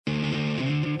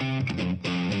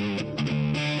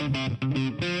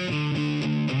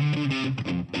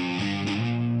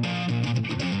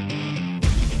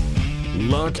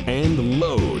lock, and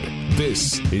load.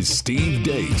 This is Steve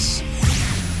Deace.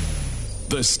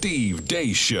 The Steve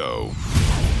Deace Show.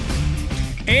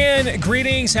 And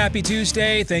greetings. Happy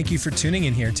Tuesday. Thank you for tuning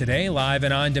in here today, live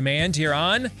and on demand here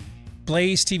on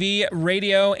Blaze TV,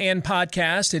 radio, and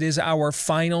podcast. It is our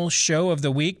final show of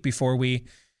the week before we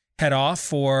head off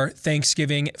for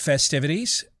Thanksgiving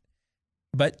festivities.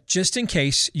 But just in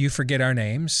case you forget our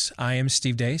names, I am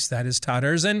Steve Deace. That is Todd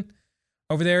Erzin.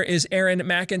 Over there is Aaron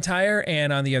McIntyre.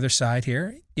 And on the other side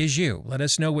here is you. Let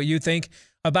us know what you think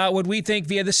about what we think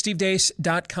via the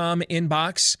stevedeace.com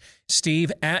inbox,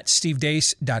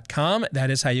 steve@stevedeace.com. That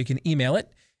is how you can email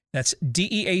it. That's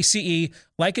DEACE.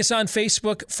 Like us on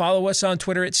Facebook. Follow us on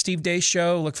Twitter at Steve Deace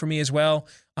Show. Look for me as well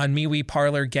on MeWe,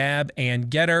 Parler, Gab, and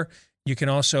Getter. You can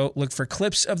also look for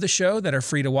clips of the show that are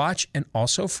free to watch and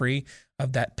also free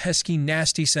of that pesky,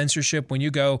 nasty censorship when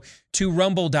you go to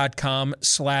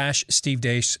rumble.com/Steve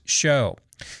Deace Show.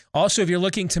 Also, if you're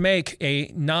looking to make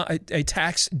a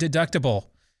tax-deductible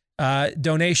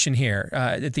donation here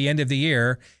at the end of the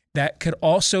year that could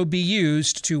also be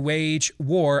used to wage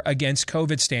war against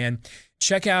COVID-Stan,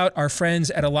 check out our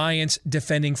friends at Alliance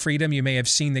Defending Freedom. You may have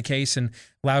seen the case in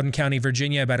Loudoun County,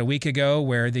 Virginia, about a week ago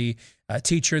where the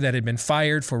teacher that had been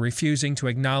fired for refusing to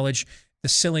acknowledge the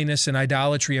silliness and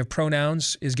idolatry of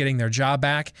pronouns is getting their job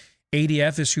back.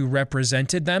 ADF is who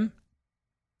represented them.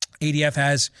 ADF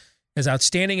has as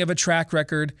outstanding of a track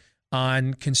record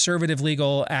on conservative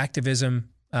legal activism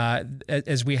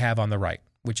as we have on the right,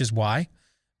 which is why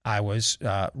I was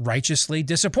righteously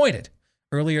disappointed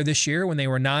earlier this year when they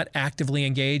were not actively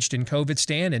engaged in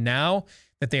COVID-Stan. And now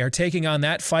that they are taking on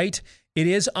that fight, it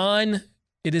is on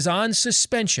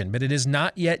suspension, but it is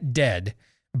not yet dead.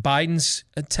 Biden's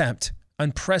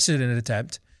unprecedented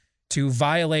attempt to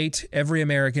violate every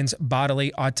American's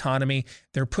bodily autonomy.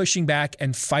 They're pushing back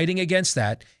and fighting against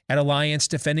that at Alliance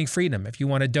Defending Freedom. If you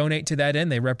want to donate to that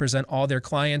end, they represent all their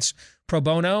clients pro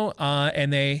bono,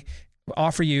 and they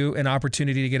offer you an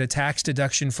opportunity to get a tax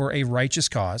deduction for a righteous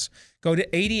cause. Go to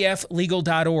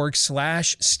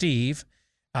adflegal.org/Steve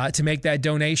to make that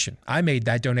donation. I made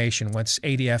that donation once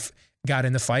ADF got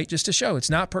in the fight, just to show it's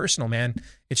not personal, man.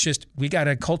 It's just we got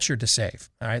a culture to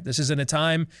save. All right. This isn't a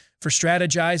time for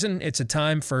strategizing. It's a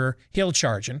time for heel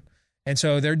charging. And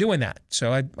so they're doing that.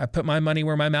 So I put my money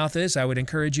where my mouth is. I would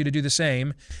encourage you to do the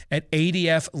same at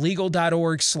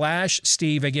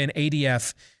adflegal.org/Steve. Again,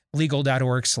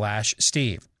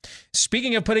 adflegal.org/Steve.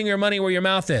 Speaking of putting your money where your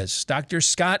mouth is, Dr.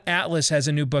 Scott Atlas has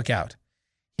a new book out.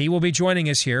 He will be joining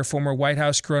us here, former White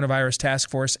House Coronavirus Task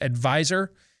Force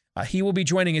advisor. He will be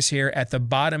joining us here at the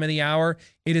bottom of the hour.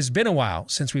 It has been a while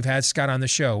since we've had Scott on the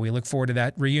show. We look forward to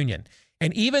that reunion.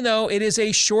 And even though it is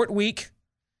a short week,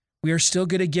 we are still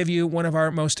going to give you one of our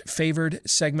most favored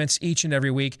segments each and every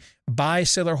week. Buy,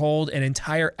 sell, or hold, an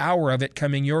entire hour of it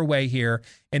coming your way here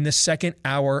in the second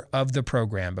hour of the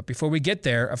program. But before we get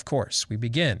there, of course, we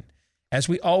begin, as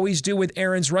we always do, with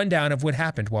Aaron's rundown of what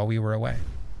happened while we were away.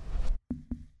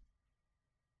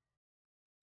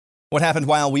 What happened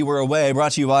while we were away,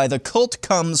 brought to you by The Cult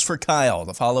Comes for Kyle.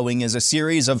 The following is a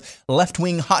series of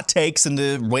left-wing hot takes in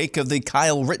the wake of the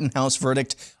Kyle Rittenhouse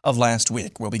verdict of last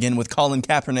week. We'll begin with Colin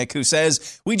Kaepernick, who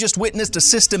says, "We just witnessed a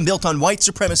system built on white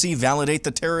supremacy validate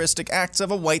the terroristic acts of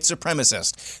a white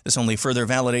supremacist. This only further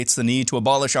validates the need to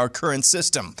abolish our current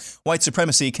system. White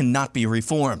supremacy cannot be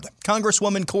reformed."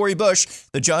 Congresswoman Cori Bush,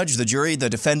 "The judge, the jury, the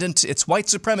defendant, it's white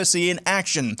supremacy in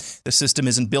action. The system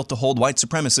isn't built to hold white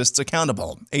supremacists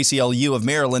accountable." ACLU of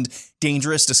Maryland,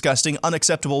 "Dangerous, disgusting,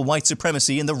 unacceptable white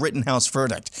supremacy in the Rittenhouse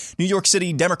verdict." New York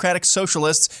City Democratic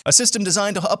Socialists, "A system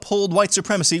designed to uphold white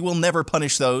supremacy will never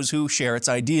punish those who share its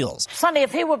ideals." Sonny,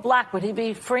 if he were black, would he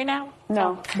be free now?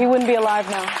 No, he wouldn't be alive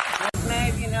now.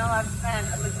 Maeve, you know, I've spent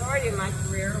a majority of my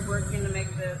career working to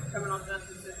make the criminal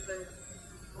justice system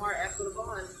more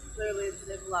equitable, and clearly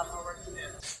there's a lot more work to do.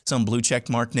 Some blue check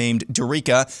mark named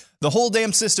Dorica, "The whole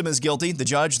damn system is guilty. The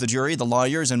judge, the jury, the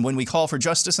lawyers, and when we call for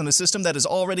justice in a system that is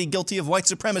already guilty of white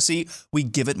supremacy, we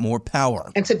give it more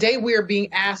power." And today we are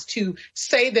being asked to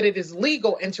say that it is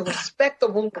legal and to respect the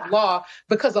rule of law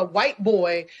because a white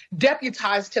boy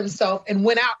deputized himself and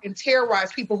went out and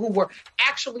terrorized people who were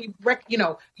actually,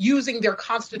 using their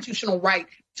constitutional right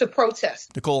to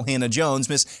protest. Nicole Hannah-Jones,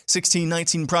 Miss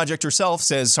 1619 Project herself,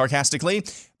 says sarcastically,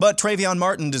 "But Trayvon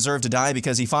Martin deserved to die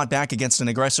because he fought back against an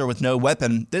aggressor with no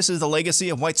weapon. This is the legacy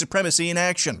of white supremacy in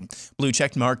action." Blue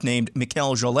check mark named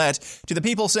Mikkel Jolette, "To the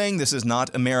people saying this is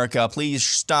not America, please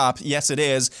stop. Yes, it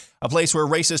is. A place where a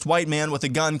racist white man with a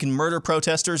gun can murder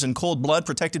protesters in cold blood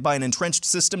protected by an entrenched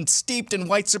system steeped in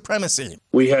white supremacy."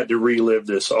 We had to relive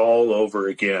this all over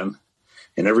again.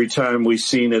 And every time we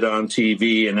seen it on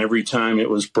TV and every time it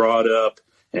was brought up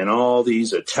and all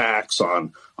these attacks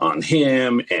on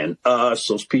him and us,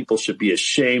 those people should be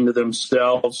ashamed of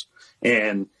themselves.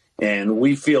 And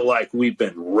we feel like we've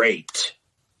been raped.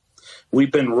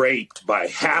 We've been raped by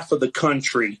half of the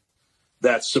country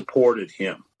that supported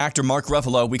him. Actor Mark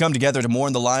Ruffalo, we come together to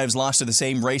mourn the lives lost to the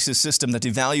same racist system that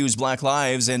devalues black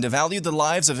lives and devalued the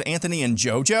lives of Anthony and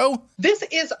JoJo. This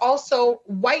is also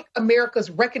white America's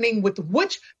reckoning with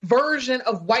which version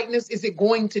of whiteness is it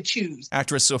going to choose.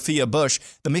 Actress Sophia Bush,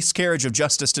 the miscarriage of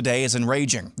justice today is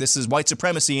enraging. This is white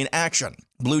supremacy in action.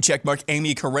 Blue checkmark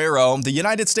Amy Carrero, the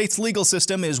United States legal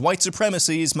system is white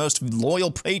supremacy's most loyal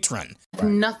patron.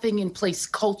 Nothing in place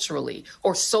culturally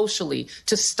or socially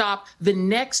to stop the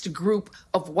next group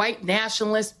of white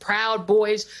nationalists, Proud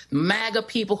Boys, MAGA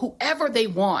people, whoever they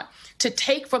want, to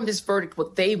take from this verdict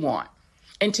what they want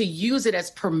and to use it as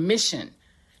permission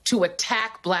to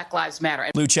attack Black Lives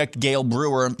Matter. Blue checked Gail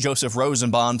Brewer, Joseph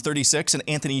Rosenbaum, 36, and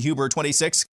Anthony Huber,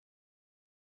 26.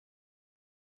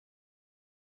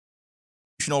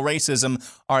 Racism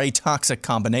are a toxic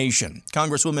combination.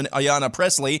 Congresswoman Ayanna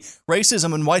Pressley,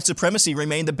 racism and white supremacy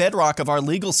remain the bedrock of our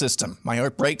legal system. My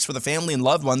heart breaks for the family and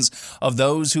loved ones of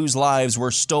those whose lives were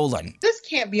stolen. This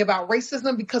can't be about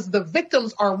racism because the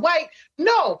victims are white.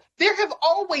 No, there have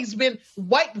always been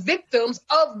white victims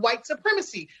of white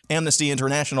supremacy. Amnesty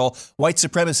International, white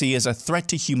supremacy is a threat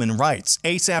to human rights.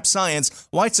 ASAP Science,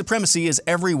 white supremacy is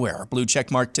everywhere. Blue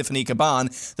checkmark Tiffany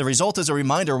Caban, the result is a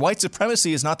reminder white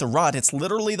supremacy is not the rot, it's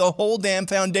literally the whole damn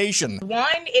foundation. One,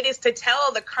 it is to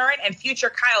tell the current and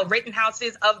future Kyle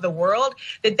Rittenhouses of the world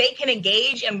that they can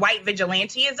engage in white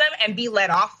vigilantism and be let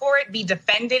off for it, be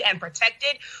defended and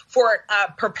protected for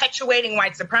perpetuating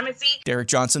white supremacy. Derek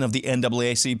Johnson of the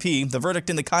NAACP, the verdict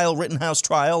in the Kyle Rittenhouse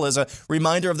trial is a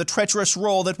reminder of the treacherous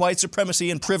role that white supremacy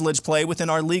and privilege play within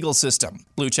our legal system.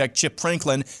 Blue check Chip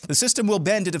Franklin, the system will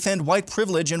bend to defend white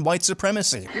privilege and white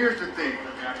supremacy. Here's the thing,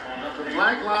 the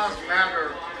Black Lives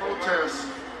Matter protest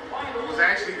was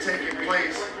actually taking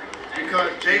place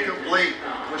because Jacob Blake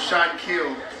was shot and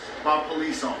killed by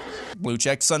police officers. Blue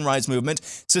check Sunrise Movement,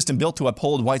 system built to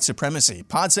uphold white supremacy.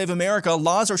 Pod Save America,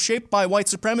 laws are shaped by white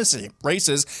supremacy.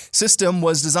 Races, system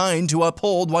was designed to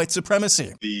uphold white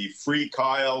supremacy. The Free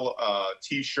Kyle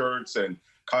T-shirts and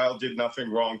Kyle did nothing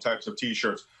wrong types of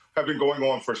T-shirts have been going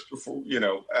on for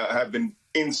have been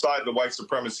inside the white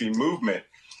supremacy movement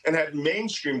and had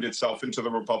mainstreamed itself into the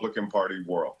Republican Party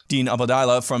world. Dean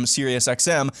Abadila from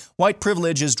SiriusXM, white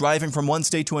privilege is driving from one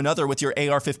state to another with your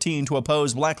AR-15 to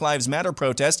oppose Black Lives Matter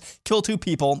protest, kill 2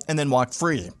 people, and then walk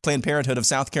free. Planned Parenthood of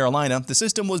South Carolina, the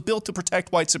system was built to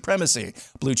protect white supremacy.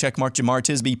 Blue checkmark Jamar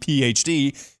Tisby,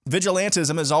 PhD,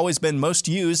 vigilantism has always been most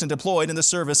used and deployed in the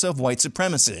service of white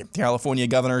supremacy. California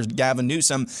Governor Gavin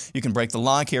Newsom, you can break the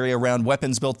law, carry around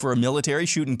weapons built for a military,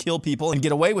 shoot and kill people, and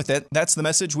get away with it. That's the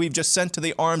message we've just sent to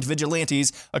the armed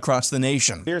vigilantes across the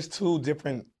nation. There's 2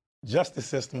 different justice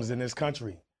systems in this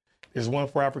country. There's one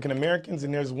for African Americans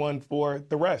and there's one for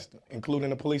the rest, including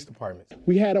the police department.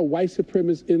 We had a white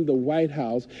supremacist in the White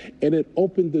House, and it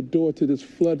opened the door to this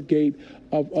floodgate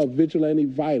of vigilante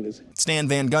violence. Stan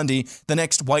Van Gundy, the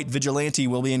next white vigilante,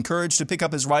 will be encouraged to pick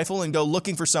up his rifle and go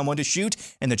looking for someone to shoot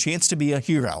and the chance to be a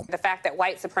hero. The fact that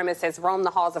white supremacists roam the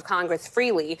halls of Congress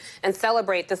freely and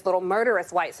celebrate this little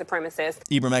murderous white supremacist.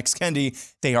 Ibram X.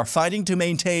 Kendi, they are fighting to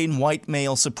maintain white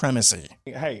male supremacy.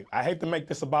 Hey, I hate to make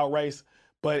this about race,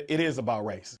 but it is about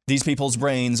race. These people's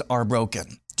brains are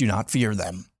broken. Do not fear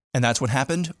them. And that's what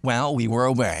happened while we were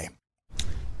away.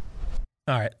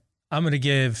 All right. I'm going to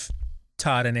give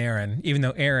Todd and Aaron, even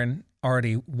though Aaron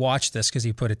already watched this because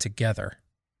he put it together,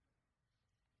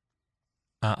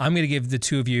 I'm going to give the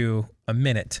two of you a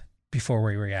minute before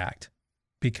we react,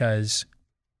 because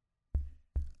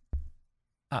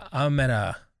I'm at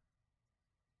a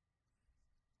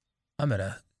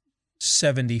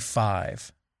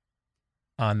 75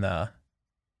 on the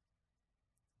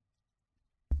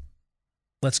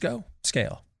let's go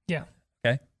scale. Yeah.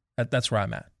 Okay. That's where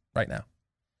I'm at right now.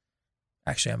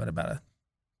 Actually, I'm at about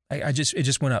it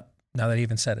just went up now that I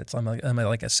even said it. So I'm at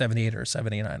like a 78 or a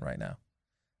 79 right now.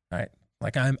 All right.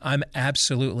 Like I'm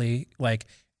absolutely like,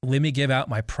 let me give out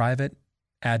my private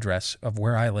address of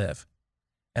where I live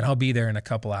and I'll be there in a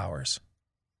couple hours.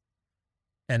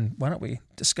 And why don't we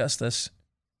discuss this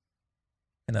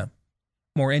in a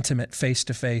more intimate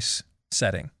face-to-face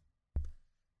setting,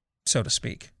 so to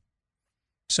speak.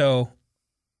 So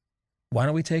why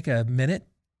don't we take a minute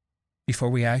before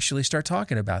we actually start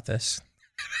talking about this?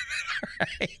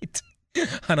 Right.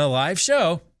 On a live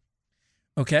show.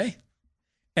 Okay.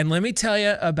 And let me tell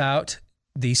you about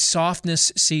the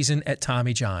softness season at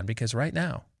Tommy John, because right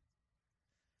now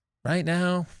right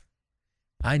now,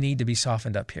 I need to be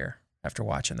softened up here after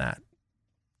watching that.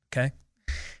 Okay.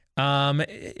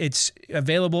 It's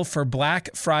available for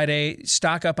Black Friday.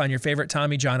 Stock up on your favorite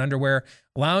Tommy John underwear,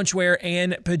 loungewear,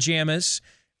 and pajamas.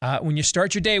 When you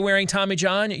start your day wearing Tommy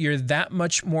John, you're that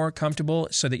much more comfortable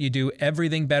so that you do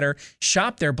everything better.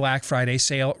 Shop their Black Friday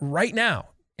sale right now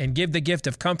and give the gift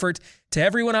of comfort to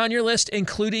everyone on your list,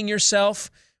 including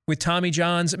yourself, with Tommy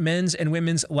John's men's and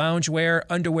women's loungewear,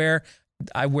 underwear.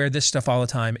 I wear this stuff all the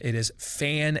time. It is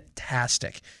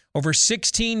fantastic. Over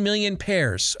 16 million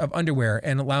pairs of underwear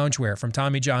and loungewear from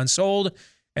Tommy John sold,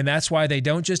 and that's why they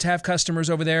don't just have customers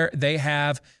over there. They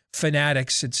have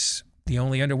fanatics. It's the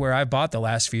only underwear I've bought the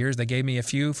last few years. They gave me a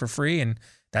few for free, and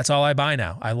that's all I buy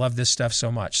now. I love this stuff so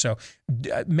much. So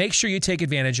make sure you take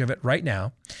advantage of it right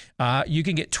now. You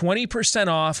can get 20%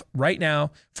 off right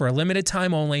now for a limited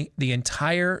time only, the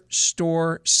entire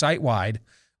store site-wide,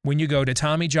 when you go to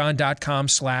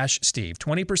TommyJohn.com/Steve.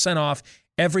 20% off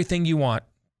everything you want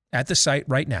at the site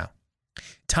right now.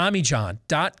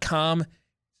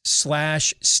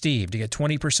 TommyJohn.com/Steve to get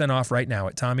 20% off right now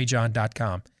at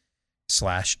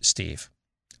TommyJohn.com/Steve.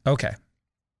 Okay.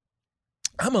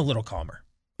 I'm a little calmer.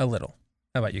 A little.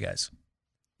 How about you guys?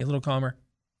 You a little calmer?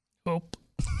 Nope.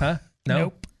 Huh? No?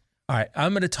 Nope. All right.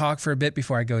 I'm going to talk for a bit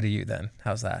before I go to you then.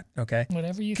 How's that? Okay?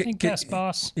 Whatever you think best,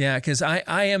 boss. Yeah, because I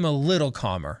am a little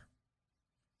calmer.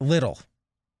 A little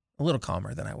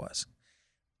calmer than I was.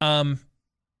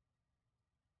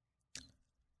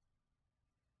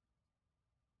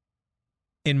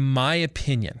 In my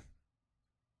opinion,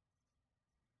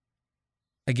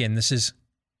 again, this is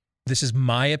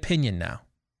my opinion now.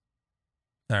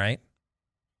 All right?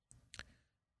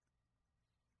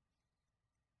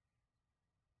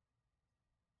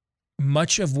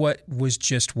 Much of what was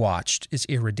just watched is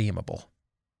irredeemable.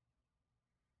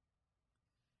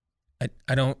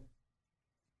 I don't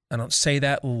say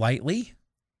that lightly.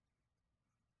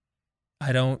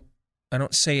 I don't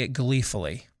say it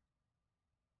gleefully.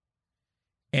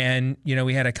 And, you know,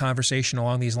 we had a conversation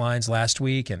along these lines last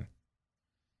week, and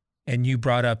you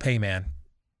brought up, hey, man,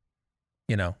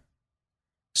 you know,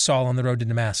 Saul on the road to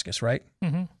Damascus, right?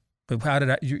 Mm-hmm. But how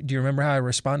did do you remember how I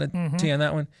responded to you on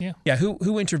that one? Yeah. Yeah.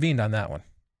 Who intervened on that one?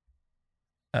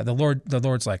 The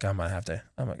Lord's like, I'm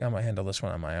gonna handle this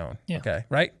one on my own. Yeah. Okay.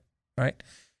 Right. I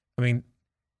mean,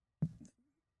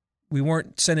 we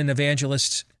weren't sending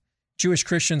evangelists. Jewish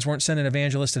Christians weren't sending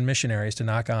evangelists and missionaries to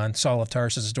knock on Saul of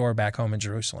Tarsus' door back home in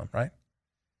Jerusalem, right?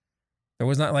 There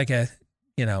was not like they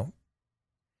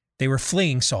were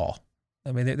fleeing Saul.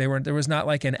 I mean, there was not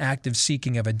like an active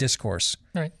seeking of a discourse,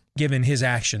 right, given his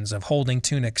actions of holding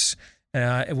tunics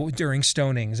during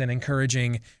stonings and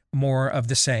encouraging more of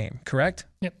the same, correct?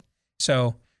 Yep.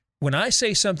 So when I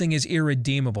say something is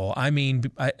irredeemable, I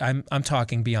mean, I'm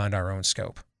talking beyond our own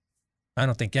scope. I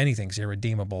don't think anything's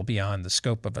irredeemable beyond the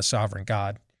scope of a sovereign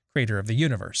God, creator of the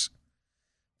universe.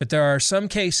 But there are some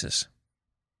cases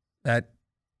that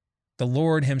the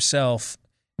Lord himself,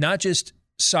 not just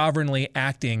sovereignly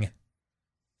acting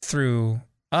through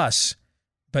us,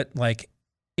 but like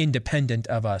independent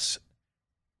of us,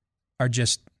 are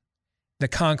just the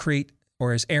concrete,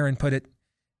 or as Aaron put it,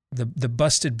 the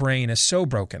busted brain is so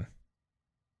broken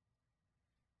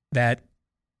that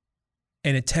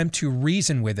an attempt to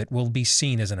reason with it will be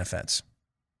seen as an offense.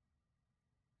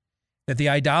 That the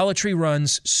idolatry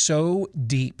runs so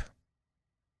deep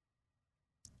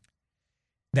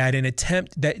that an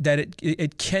attempt that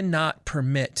it cannot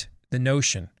permit the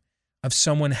notion of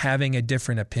someone having a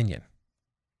different opinion,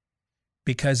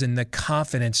 because in the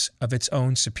confidence of its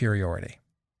own superiority,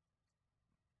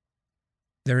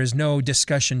 there is no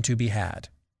discussion to be had.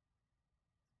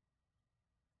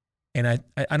 And I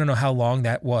don't know how long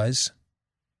that was.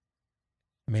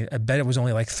 I mean, I bet it was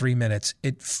only like 3 minutes.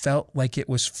 It felt like it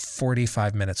was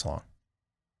 45 minutes long.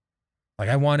 Like,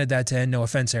 I wanted that to end. No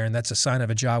offense, Aaron. That's a sign of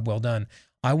a job well done.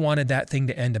 I wanted that thing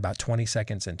to end about 20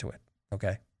 seconds into it.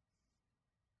 Okay.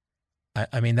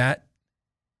 I mean, that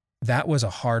was a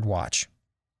hard watch.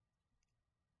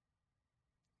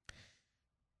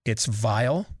 It's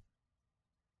vile.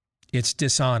 It's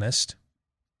dishonest.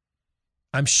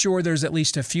 I'm sure there's at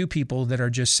least a few people that are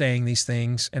just saying these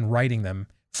things and writing them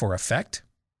for effect,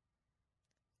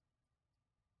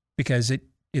 because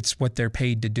it's what they're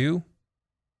paid to do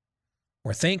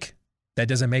or think. That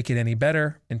doesn't make it any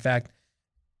better. In fact,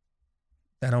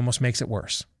 that almost makes it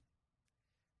worse.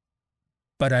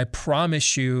 But I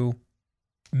promise you,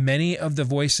 many of the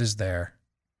voices there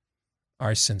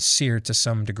are sincere to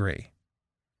some degree.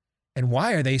 And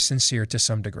why are they sincere to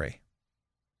some degree?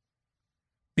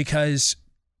 Because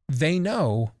they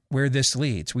know where this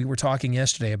leads. We were talking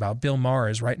yesterday about Bill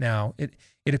Maher right now.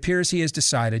 It appears he has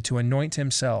decided to anoint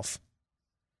himself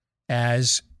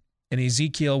as an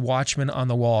Ezekiel watchman on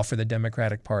the wall for the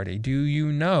Democratic Party. Do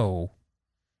you know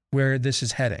where this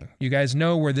is heading? You guys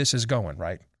know where this is going,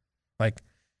 right?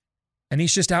 And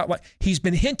he's just out, he's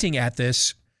been hinting at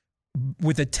this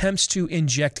with attempts to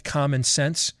inject common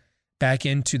sense back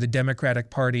into the Democratic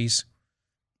Party's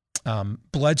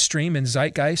bloodstream and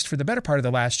zeitgeist for the better part of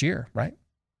the last year, right?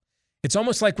 It's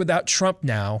almost like without Trump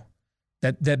now,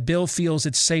 that Bill feels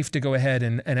it's safe to go ahead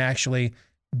and actually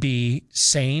be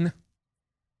sane,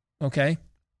 okay?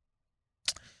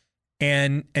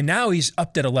 And now he's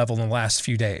upped at a level in the last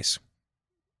few days.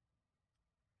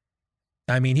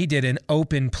 I mean, he did an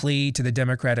open plea to the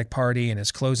Democratic Party in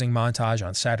his closing montage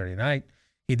on Saturday night.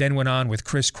 He then went on with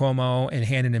Chris Cuomo and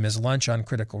handed him his lunch on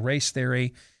critical race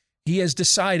theory. He has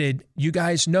decided, you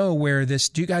guys know where this,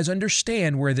 do you guys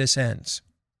understand where this ends?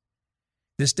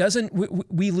 This doesn't,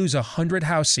 we lose 100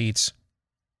 House seats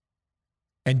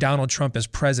and Donald Trump is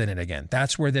president again.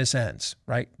 That's where this ends,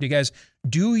 right?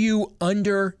 Do you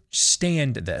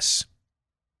understand this?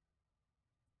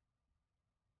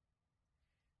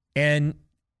 And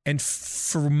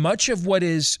for much of what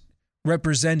is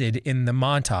represented in the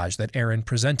montage that Aaron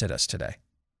presented us today,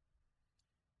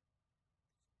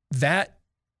 that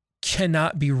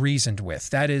cannot be reasoned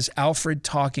with. That is Alfred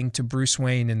talking to Bruce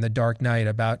Wayne in The Dark Knight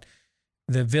about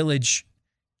the village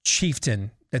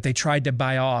chieftain that they tried to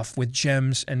buy off with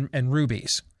gems and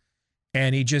rubies.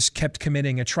 And he just kept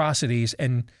committing atrocities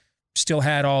and still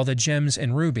had all the gems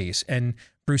and rubies. And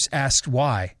Bruce asked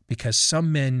why. Because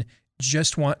some men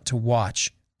just want to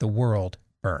watch the world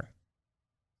burn.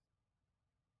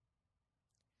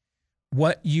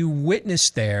 What you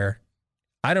witnessed there,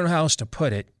 I don't know how else to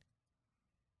put it,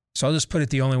 so I'll just put it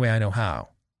the only way I know how,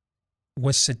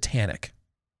 was satanic.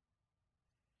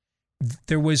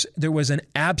 There was an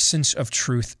absence of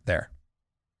truth there.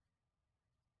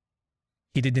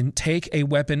 He didn't take a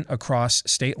weapon across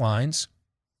state lines.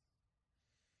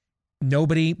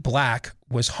 Nobody black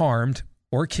was harmed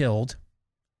or killed.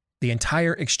 The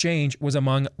entire exchange was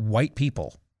among white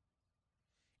people.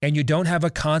 And you don't have a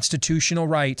constitutional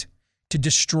right to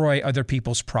destroy other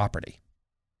people's property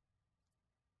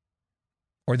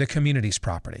or the community's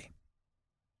property.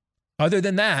 Other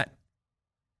than that,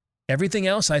 everything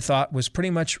else I thought was pretty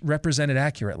much represented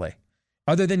accurately.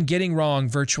 Other than getting wrong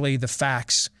virtually the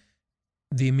facts,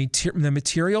 the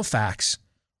material facts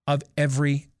of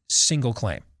every single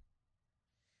claim.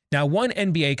 Now, one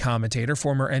NBA commentator,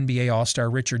 former NBA All-Star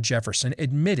Richard Jefferson,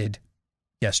 admitted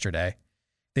yesterday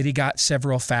that he got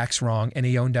several facts wrong and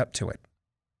he owned up to it.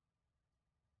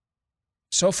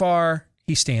 So far,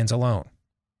 he stands alone.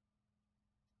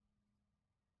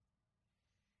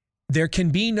 There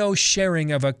can be no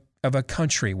sharing of a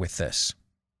country with this.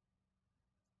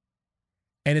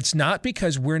 And it's not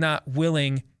because we're not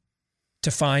willing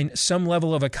to find some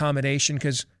level of accommodation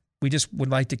because we just would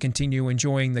like to continue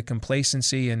enjoying the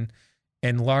complacency and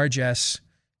largesse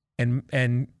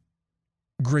and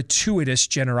gratuitous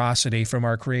generosity from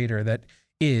our Creator that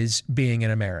is being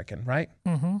an American, right?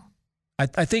 Mm-hmm.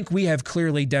 I think we have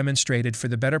clearly demonstrated for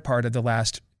the better part of the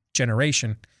last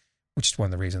generation, which is one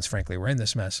of the reasons, frankly, we're in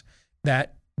this mess,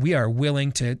 that we are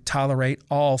willing to tolerate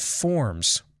all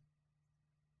forms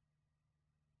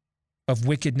of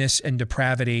wickedness and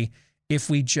depravity if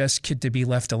we just get to be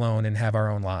left alone and have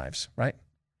our own lives, right?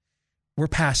 We're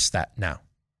past that now.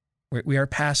 We are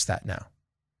past that now.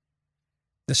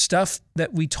 The stuff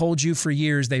that we told you for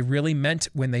years they really meant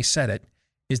when they said it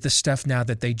is the stuff now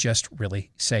that they just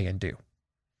really say and do.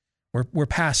 We're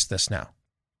past this now.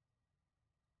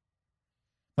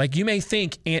 Like you may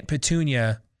think Aunt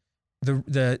Petunia,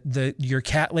 your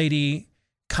cat lady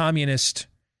communist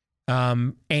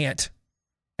aunt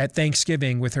at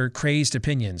Thanksgiving with her crazed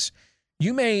opinions,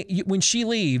 when she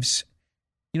leaves,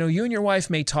 you and your wife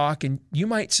may talk and you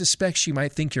might suspect she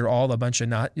might think you're all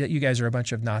you guys are a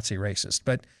bunch of Nazi racists.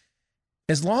 But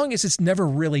as long as it's never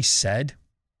really said,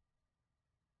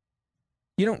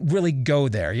 you don't really go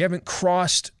there. You haven't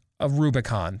crossed a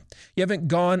Rubicon. You haven't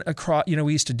gone across,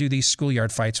 we used to do these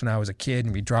schoolyard fights when I was a kid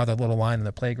and we'd draw the little line on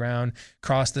the playground,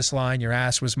 cross this line, your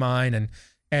ass was mine.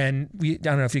 And I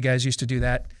don't know if you guys used to do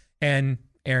that. And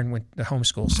Aaron went to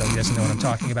homeschool, so he doesn't know what I'm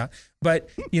talking about. But,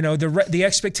 the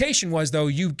expectation was, though,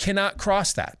 you cannot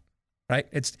cross that, right?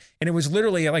 And it was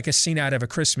literally like a scene out of A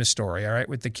Christmas Story, all right,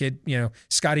 with the kid,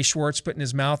 Scotty Schwartz putting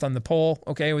his mouth on the pole,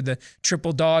 okay, with the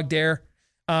triple dog dare.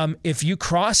 If you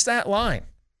cross that line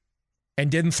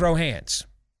and didn't throw hands,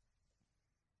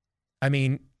 I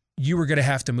mean, you were going to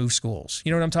have to move schools.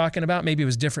 You know what I'm talking about? Maybe it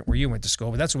was different where you went to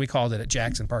school, but that's what we called it at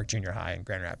Jackson Park Junior High in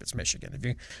Grand Rapids, Michigan. If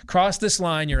you crossed this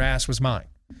line, your ass was mine.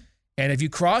 And if you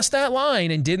crossed that line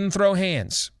and didn't throw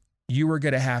hands, you were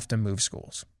going to have to move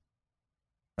schools,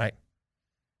 right?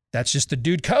 That's just the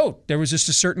dude code. There was just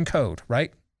a certain code,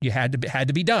 right? You had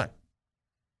to be done.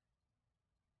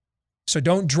 So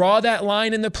don't draw that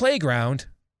line in the playground.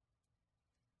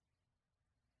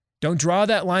 Don't draw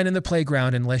that line in the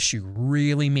playground unless you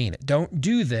really mean it. Don't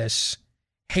do this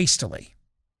hastily.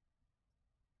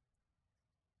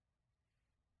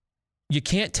 You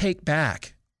can't take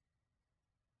back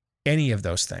any of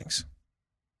those things.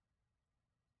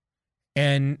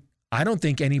 And I don't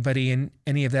think anybody in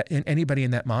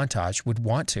that montage would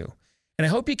want to. And I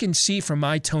hope you can see from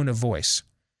my tone of voice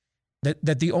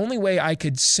that the only way I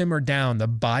could simmer down the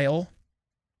bile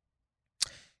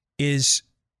is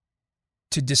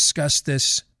to discuss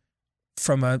this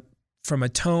from a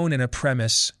tone and a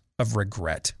premise of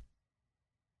regret.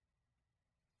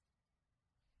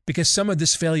 Because some of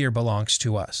this failure belongs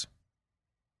to us.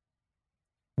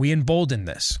 We emboldened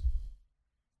this.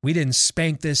 We didn't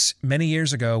spank this many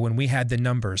years ago when we had the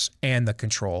numbers and the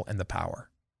control and the power.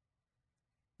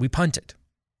 We punted.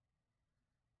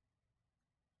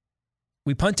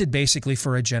 We punted basically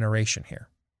for a generation here.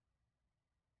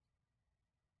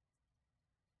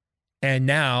 And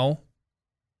now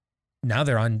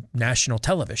they're on national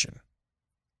television.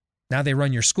 Now they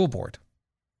run your school board.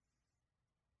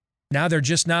 Now they're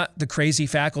just not the crazy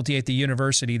faculty at the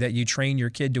university that you train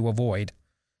your kid to avoid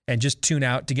and just tune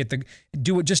out to get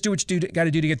do what you got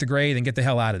to do to get the grade and get the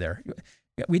hell out of there.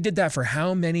 We did that for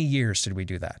how many years did we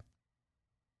do that?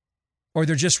 Or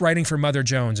they're just writing for Mother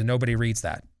Jones and nobody reads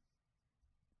that.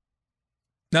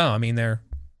 No, I mean, they're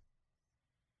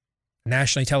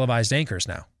nationally televised anchors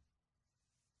now.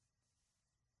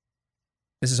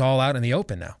 This is all out in the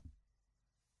open now.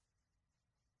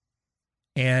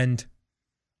 And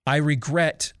I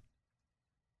regret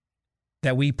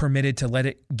that we permitted to let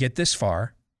it get this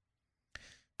far,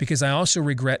 because I also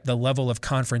regret the level of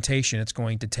confrontation it's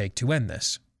going to take to end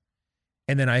this.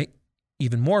 And then I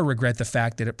even more regret the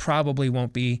fact that it probably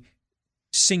won't be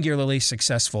singularly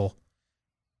successful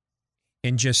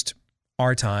in just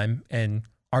our time, and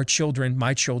our children,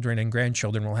 my children and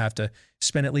grandchildren will have to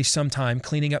spend at least some time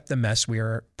cleaning up the mess we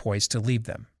are poised to leave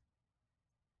them.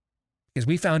 Because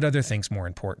we found other things more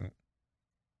important.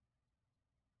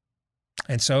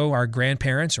 And so our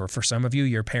grandparents, or for some of you,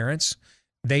 your parents,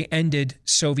 they ended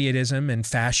Sovietism and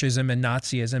fascism and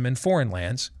Nazism in foreign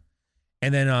lands.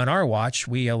 And then on our watch,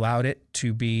 we allowed it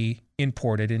to be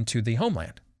imported into the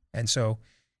homeland. And so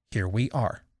here we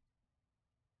are.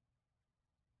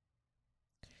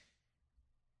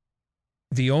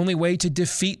 The only way to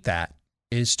defeat that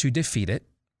is to defeat it.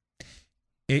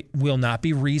 It will not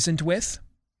be reasoned with.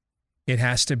 It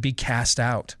has to be cast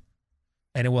out.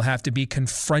 And it will have to be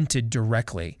confronted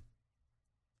directly.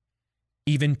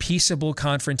 Even peaceable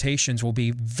confrontations will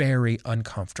be very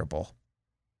uncomfortable.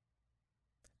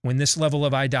 When this level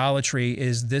of idolatry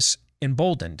is this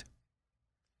emboldened.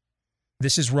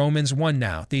 This is Romans 1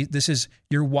 now.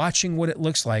 You're watching what it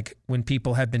looks like when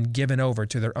people have been given over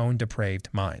to their own depraved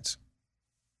minds.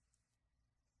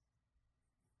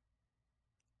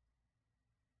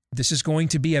 This is going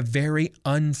to be a very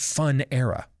unfun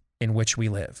era in which we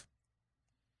live.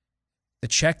 The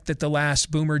check that the last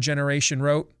boomer generation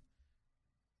wrote,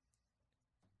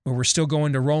 where we're still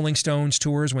going to Rolling Stones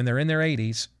tours when they're in their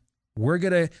 80s,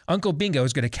 Uncle Bingo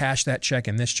is going to cash that check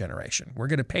in this generation. We're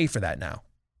going to pay for that now.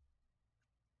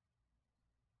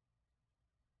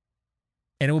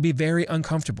 And it will be very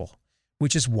uncomfortable,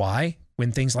 which is why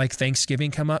when things like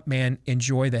Thanksgiving come up, man,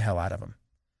 enjoy the hell out of them.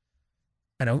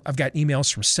 I know I've got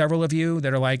emails from several of you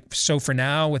that are like, so for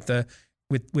now with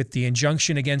the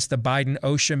injunction against the Biden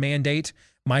OSHA mandate,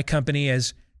 my company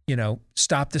has,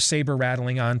 stopped the saber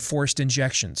rattling on forced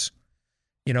injections,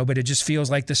 but it just feels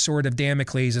like the sword of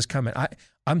Damocles is coming.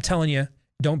 I'm telling you,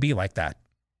 don't be like that.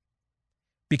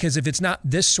 Because if it's not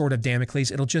this sword of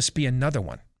Damocles, it'll just be another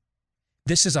one.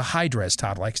 This is a hydra, as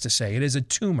Todd likes to say. It is a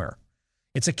tumor.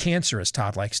 It's a cancer, as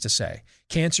Todd likes to say.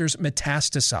 Cancers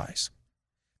metastasize.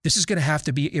 This is going to have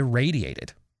to be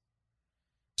irradiated.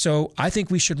 So I think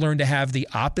we should learn to have the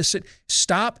opposite.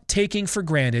 Stop taking for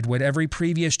granted what every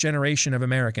previous generation of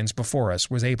Americans before us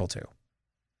was able to.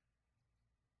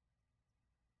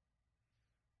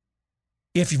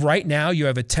 If right now you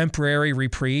have a temporary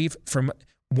reprieve from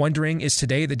wondering, is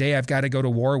today the day I've got to go to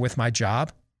war with my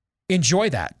job? Enjoy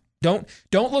that. Don't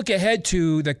look ahead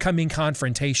to the coming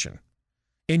confrontation.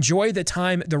 Enjoy the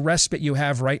time, the respite you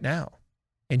have right now.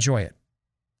 Enjoy it.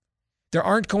 There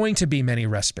aren't going to be many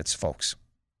respites, folks.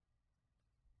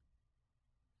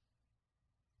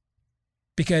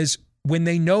 Because when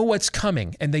they know what's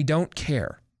coming and they don't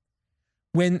care,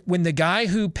 when the guy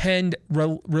who penned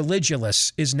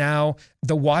Religulous is now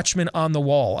the watchman on the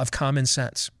wall of common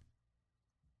sense,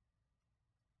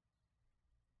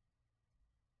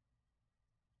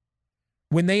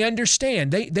 when they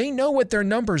understand, they know what their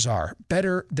numbers are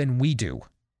better than we do.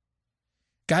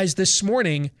 Guys, this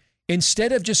morning,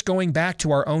 instead of just going back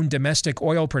to our own domestic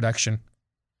oil production,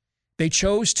 they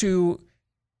chose to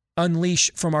unleash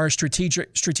from our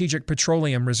strategic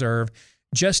petroleum reserve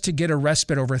just to get a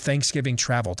respite over Thanksgiving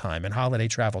travel time and holiday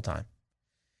travel time.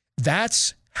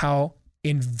 That's how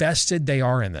invested they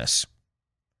are in this.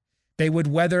 They would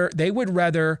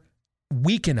rather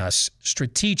weaken us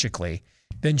strategically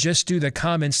than just do the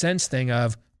common sense thing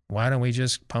of, why don't we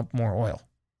just pump more oil?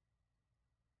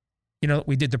 You know,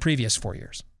 we did the previous 4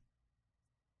 years.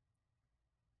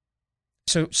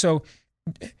 So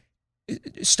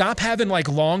stop having like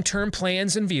long-term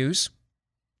plans and views.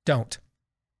 Don't.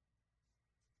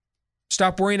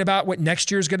 Stop worrying about what next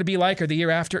year is going to be like or the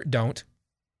year after. Don't.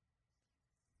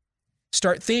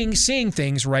 Start seeing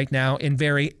things right now in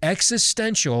very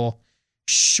existential,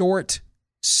 short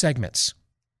segments.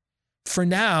 For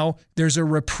now, there's a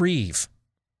reprieve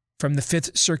from the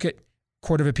Fifth Circuit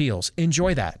Court of Appeals.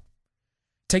 Enjoy that.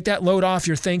 Take that load off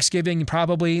your Thanksgiving,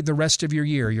 probably the rest of your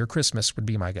year. Your Christmas would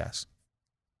be my guess.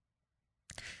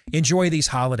 Enjoy these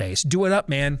holidays. Do it up,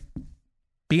 man.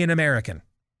 Be an American.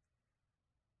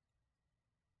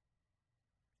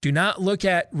 Do not look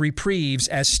at reprieves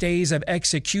as stays of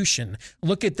execution.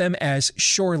 Look at them as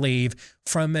shore leave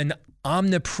from an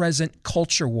omnipresent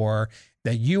culture war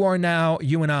that you and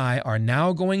I are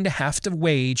now going to have to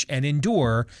wage and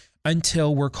endure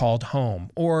until we're called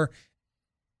home or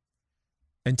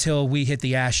until we hit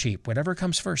the ash heap, whatever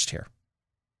comes first here.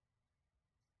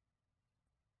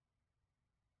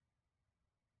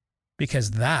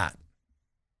 Because that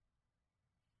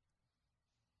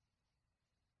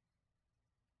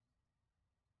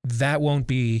won't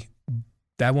be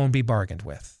bargained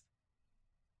with.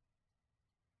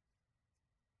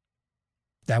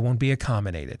 That won't be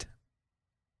accommodated.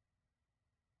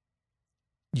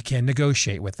 You can't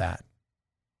negotiate with that.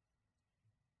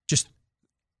 Just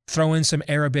throw in some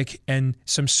Arabic and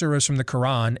some surahs from the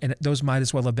Quran, and those might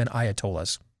as well have been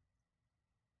ayatollahs.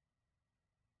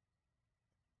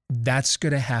 That's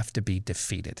going to have to be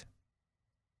defeated.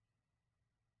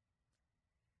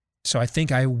 So I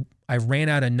think I ran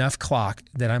out enough clock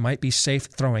that I might be safe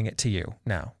throwing it to you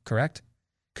now, correct?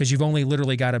 Because you've only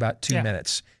literally got about 2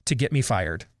 minutes to get me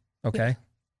fired, okay?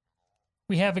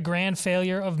 We have a grand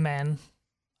failure of men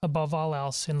above all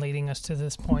else in leading us to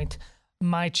this point.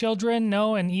 My children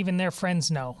know, and even their friends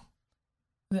know.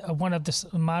 One of the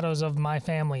mottos of my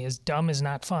family is dumb is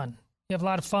not fun. You have a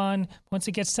lot of fun. Once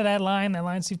it gets to that line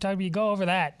Steve talked about, you go over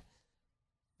that.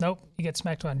 Nope, you get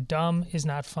smacked on. Dumb is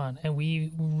not fun, and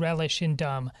we relish in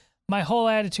dumb. My whole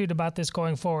attitude about this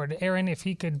going forward, Aaron, if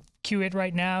he could cue it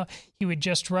right now, he would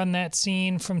just run that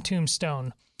scene from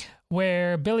Tombstone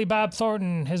where Billy Bob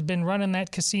Thornton has been running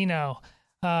that casino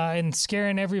and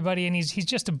scaring everybody, and he's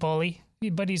just a bully,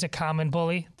 but he's a common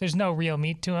bully. There's no real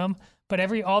meat to him, but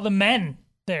all the men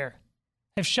there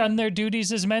have shunned their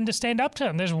duties as men to stand up to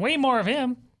him. There's way more of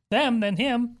them than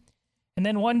him. And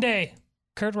then one day,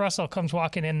 Kurt Russell comes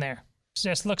walking in there,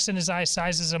 just looks in his eyes,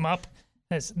 sizes him up,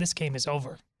 says, "This game is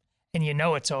over." And you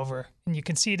know it's over, and you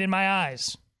can see it in my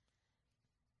eyes.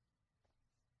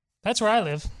 That's where I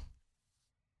live.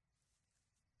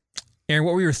 Aaron,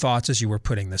 what were your thoughts as you were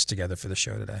putting this together for the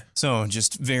show today? So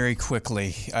just very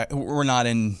quickly, we're not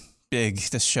in big.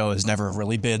 This show has never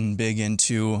really been big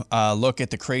into look at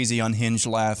the crazy unhinged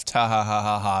left, ha ha ha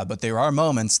ha ha. But there are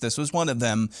moments. This was one of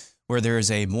them where there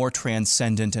is a more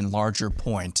transcendent and larger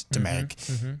point to make,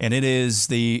 and it is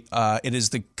the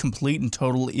complete and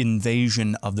total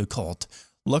invasion of the cult.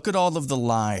 Look at all of the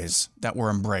lies that were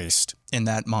embraced in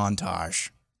that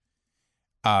montage.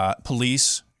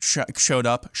 Police showed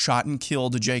up, shot and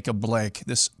killed Jacob Blake.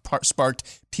 This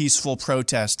sparked peaceful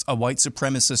protests. A white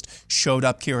supremacist showed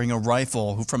up carrying a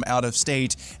rifle from out of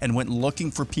state and went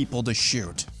looking for people to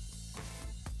shoot.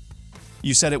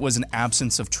 You said it was an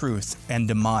absence of truth and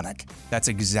demonic. That's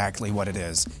exactly what it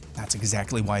is. That's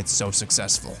exactly why it's so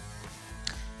successful.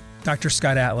 Dr.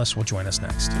 Scott Atlas will join us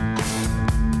next.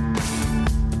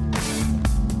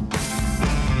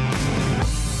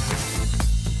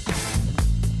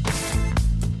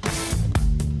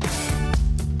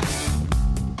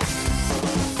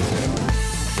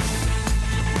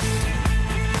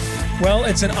 Well,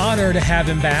 it's an honor to have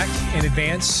him back in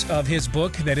advance of his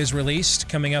book that is released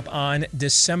coming up on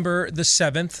December the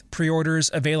 7th. Pre-orders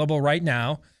available right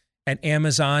now at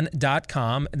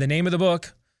Amazon.com. The name of the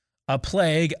book, A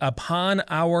Plague Upon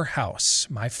Our House,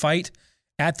 My Fight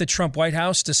at the Trump White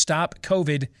House to Stop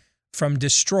COVID from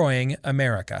Destroying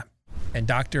America. And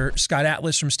Dr. Scott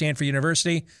Atlas from Stanford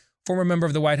University, former member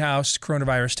of the White House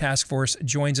Coronavirus Task Force,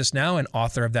 joins us now and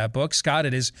author of that book. Scott,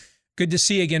 it is good to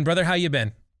see you again, brother. How you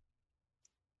been?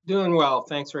 Doing well.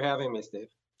 Thanks for having me, Steve.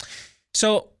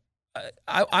 So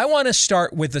I want to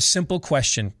start with a simple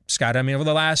question, Scott. I mean, over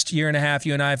the last year and a half,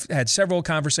 you and I have had several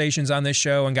conversations on this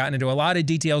show and gotten into a lot of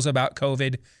details about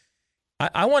COVID.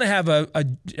 I want to have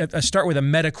a start with a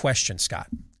meta question, Scott.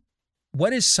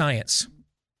 What is science?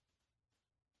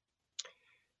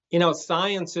 You know,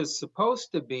 science is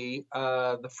supposed to be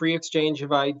the free exchange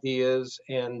of ideas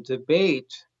and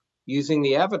debate using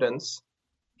the evidence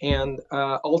and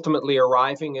ultimately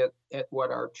arriving at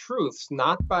what are truths,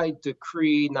 not by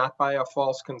decree, not by a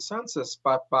false consensus,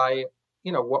 but by,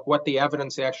 you know, what the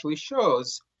evidence actually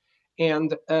shows.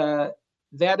 And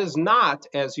that is not,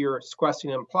 as your question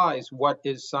implies, what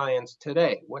is science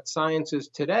today. What science is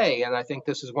today, and I think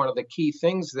this is one of the key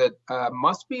things that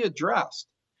must be addressed,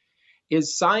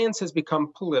 is science has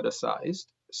become politicized.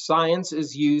 Science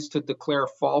is used to declare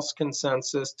false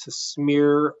consensus, to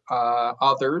smear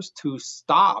others, to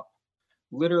stop,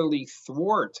 literally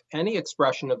thwart any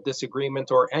expression of disagreement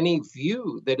or any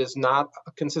view that is not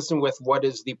consistent with what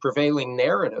is the prevailing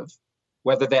narrative,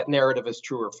 whether that narrative is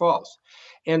true or false.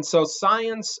 And so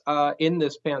science in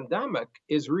this pandemic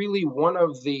is really one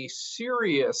of the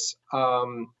serious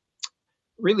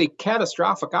really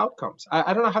catastrophic outcomes.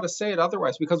 I don't know how to say it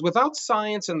otherwise, because without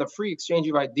science and the free exchange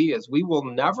of ideas, we will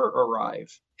never arrive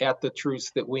at the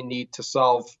truths that we need to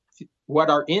solve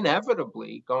what are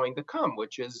inevitably going to come,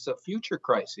 which is future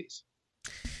crises.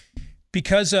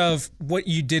 Because of what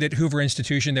you did at Hoover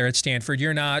Institution there at Stanford,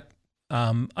 you're not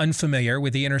unfamiliar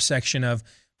with the intersection of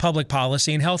public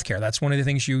policy and healthcare. That's one of the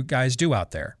things you guys do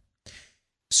out there.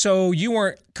 So you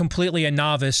weren't completely a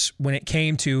novice when it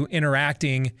came to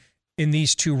interacting in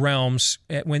these two realms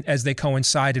as they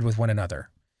coincided with one another.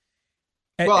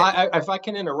 Well, if I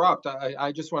can interrupt,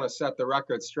 I just want to set the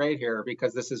record straight here,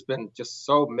 because this has been just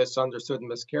so misunderstood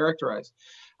and mischaracterized.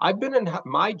 I've been in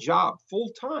my job full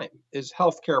time is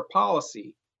healthcare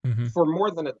policy for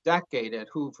more than a decade at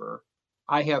Hoover.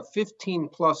 I have 15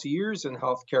 plus years in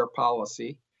healthcare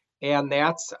policy, and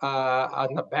that's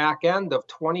on the back end of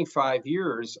 25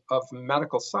 years of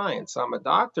medical science. I'm a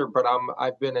doctor, but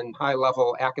I've been in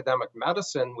high-level academic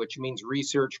medicine, which means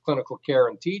research, clinical care,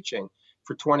 and teaching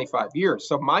for 25 years.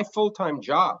 So my full-time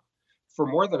job for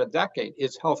more than a decade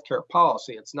is healthcare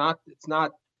policy. It's not.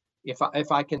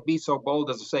 If I can be so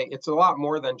bold as to say, it's a lot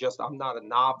more than just I'm not a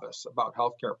novice about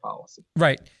healthcare policy.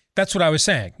 Right. That's what I was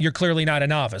saying. You're clearly not a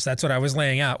novice. That's what I was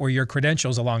laying out, were your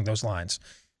credentials along those lines.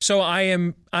 So I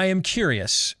am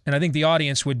curious, and I think the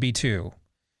audience would be too.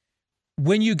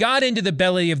 When you got into the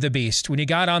belly of the beast, when you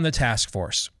got on the task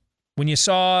force, when you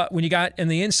got in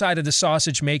the inside of the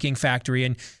sausage making factory,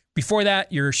 and before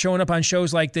that, you're showing up on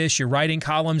shows like this, you're writing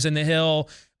columns in the Hill,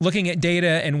 looking at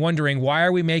data and wondering, why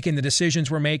are we making the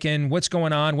decisions we're making? What's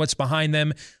going on? What's behind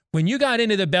them? When you got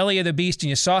into the belly of the beast and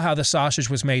you saw how the sausage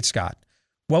was made, Scott,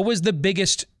 what was the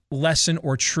biggest lesson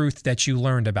or truth that you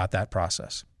learned about that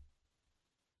process?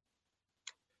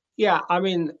 Yeah, I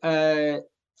mean,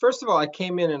 first of all, I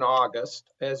came in August,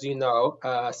 as you know,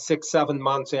 6-7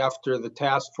 months after the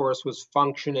task force was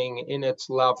functioning in its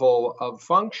level of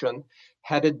function,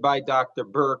 headed by Dr.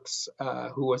 Birx,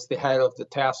 who was the head of the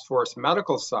task force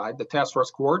medical side, the task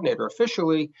force coordinator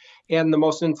officially, and the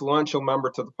most influential member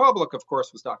to the public, of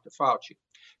course, was Dr. Fauci.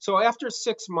 So after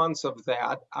 6 months of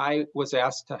that, I was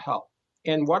asked to help.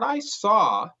 And what I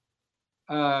saw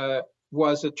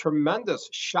was a tremendous,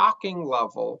 shocking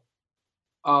level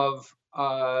of,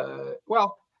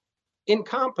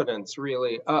 incompetence,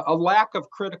 really, a lack of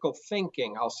critical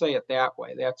thinking. I'll say it that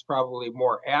way. That's probably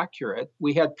more accurate.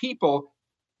 We had people,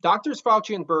 Doctors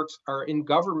Fauci and Birx are in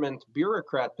government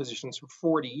bureaucrat positions for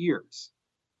 40 years.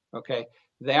 Okay,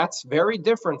 that's very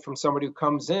different from somebody who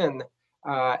comes in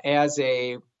as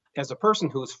a person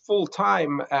who's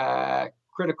full-time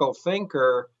critical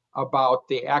thinker about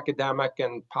the academic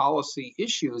and policy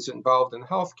issues involved in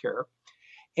healthcare.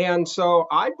 And so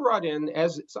I brought in,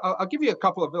 I'll give you a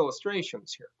couple of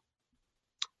illustrations here.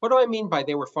 What do I mean by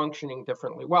they were functioning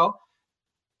differently? Well,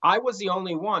 I was the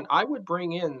only one. I would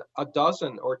bring in a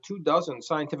dozen or 24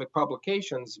 scientific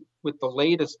publications with the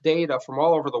latest data from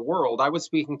all over the world. I was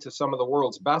speaking to some of the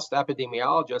world's best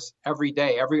epidemiologists every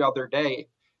day, every other day,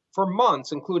 for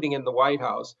months, including in the White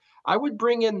House. I would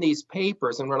bring in these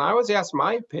papers, and when I was asked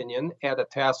my opinion at a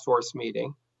task force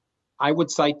meeting, I would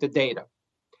cite the data.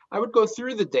 I would go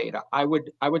through the data. I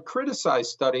would criticize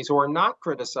studies or not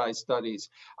criticize studies.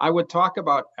 I would talk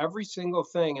about every single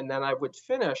thing, and then I would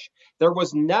finish. There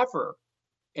was never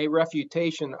a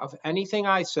refutation of anything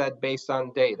I said based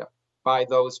on data by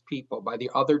those people, by the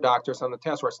other doctors on the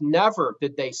task force. Never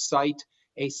did they cite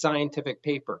a scientific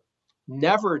paper.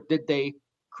 Never did they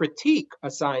critique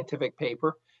a scientific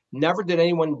paper. Never did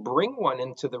anyone bring one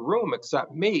into the room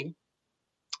except me.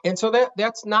 And so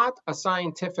that's not a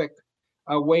scientific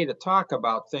way to talk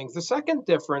about things. The second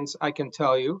difference I can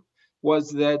tell you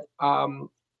was that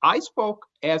I spoke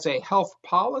as a health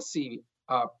policy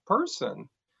person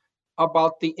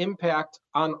about the impact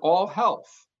on all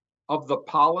health of the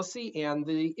policy and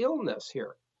the illness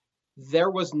here. There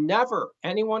was never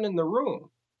anyone in the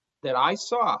room that I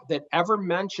saw that ever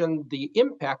mentioned the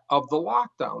impact of the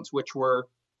lockdowns, which were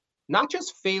not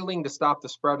just failing to stop the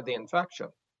spread of the infection,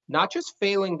 not just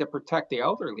failing to protect the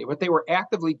elderly, but they were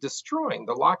actively destroying.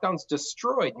 The lockdowns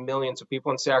destroyed millions of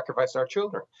people and sacrificed our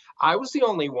children. I was the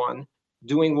only one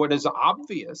doing what is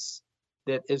obvious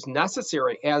that is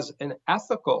necessary as an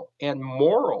ethical and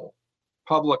moral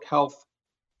public health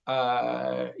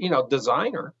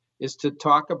designer, is to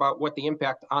talk about what the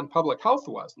impact on public health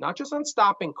was, not just on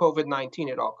stopping COVID-19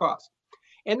 at all costs.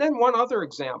 And then one other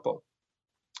example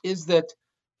is that,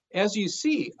 as you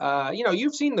see,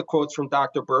 you've seen the quotes from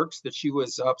Dr. Birx that she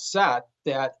was upset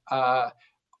that,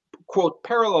 quote,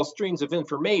 parallel streams of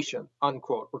information,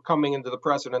 unquote, were coming into the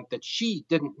president that she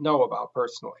didn't know about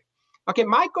personally. Okay,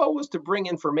 my goal was to bring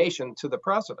information to the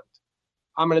president.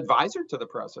 I'm an advisor to the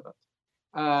president.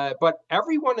 But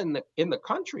everyone in the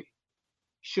country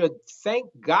should thank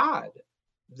God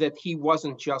that he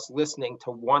wasn't just listening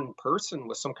to one person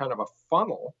with some kind of a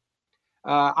funnel.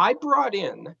 I brought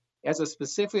in, as a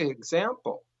specific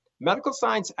example, medical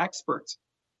science experts.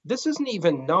 This isn't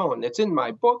even known. It's in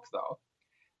my book,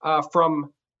 though,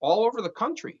 from all over the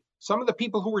country. Some of the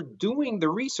people who were doing the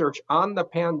research on the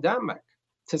pandemic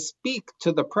to speak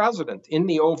to the president in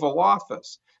the Oval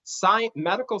Office.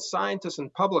 Medical scientists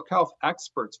and public health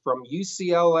experts from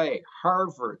UCLA,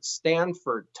 Harvard,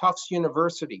 Stanford, Tufts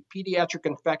University, pediatric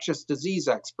infectious disease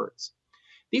experts.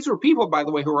 These were people, by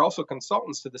the way, who were also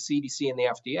consultants to the CDC and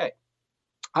the FDA.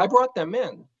 I brought them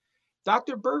in.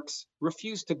 Dr. Birx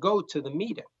refused to go to the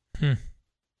meeting.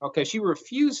 Okay, she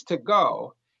refused to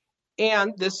go.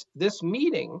 And this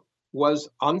meeting was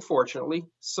unfortunately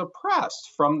suppressed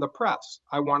from the press.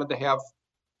 I wanted to have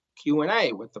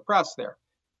Q&A with the press there.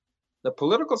 The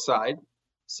political side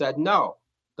said no.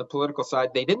 The political side,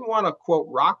 they didn't want to, quote,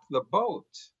 rock the boat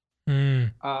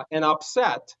and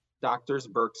upset Drs.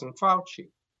 Birx and Fauci.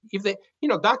 If they,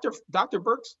 Dr.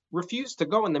 Birx refused to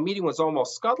go, and the meeting was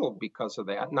almost scuttled because of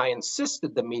that. And I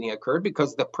insisted the meeting occurred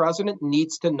because the president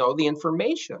needs to know the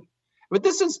information. But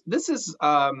this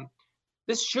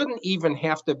shouldn't even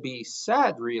have to be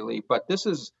said, really. But this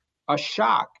is a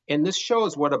shock, and this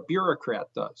shows what a bureaucrat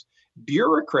does.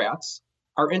 Bureaucrats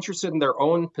are interested in their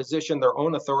own position, their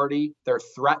own authority. They're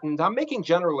threatened. I'm making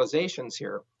generalizations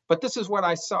here, but this is what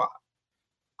I saw.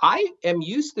 I am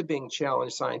used to being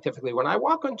challenged scientifically. When I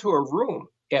walk into a room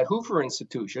at Hoover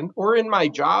Institution or in my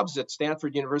jobs at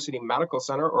Stanford University Medical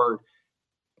Center or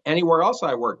anywhere else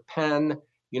I work, Penn,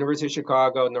 University of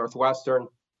Chicago, Northwestern,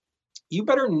 you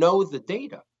better know the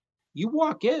data. You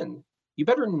walk in, you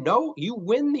better know, you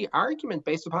win the argument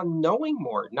based upon knowing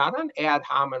more, not on ad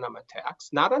hominem attacks,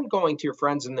 not on going to your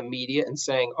friends in the media and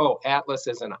saying, oh, Atlas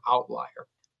is an outlier.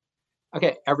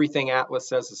 Okay, everything Atlas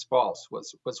says is false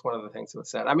was one of the things that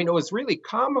was said. I mean, it was really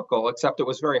comical, except it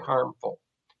was very harmful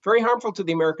to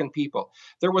the American people.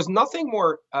 There was nothing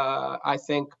more, I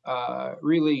think,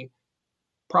 really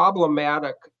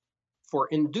problematic for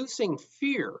inducing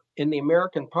fear in the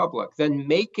American public than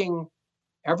making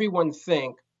everyone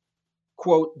think,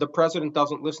 quote, the president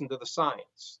doesn't listen to the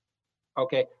science,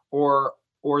 okay, or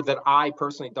that I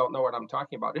personally don't know what I'm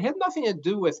talking about. It had nothing to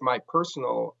do with my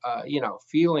personal,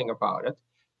 feeling about it.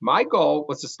 My goal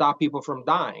was to stop people from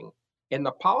dying. And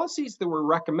the policies that were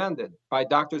recommended by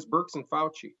Drs. Birx and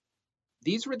Fauci,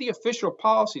 these were the official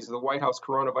policies of the White House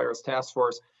Coronavirus Task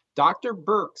Force. Dr.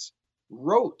 Birx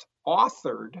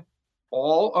authored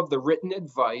all of the written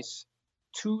advice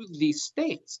to the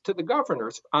states, to the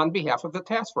governors on behalf of the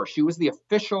task force. She was the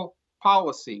official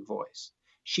policy voice.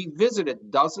 She visited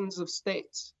dozens of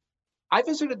states. I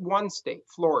visited one state,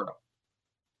 Florida.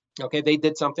 Okay, they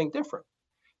did something different.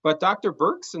 But Dr.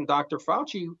 Birx and Dr.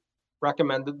 Fauci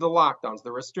recommended the lockdowns,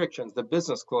 the restrictions, the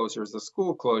business closures, the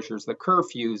school closures, the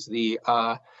curfews, the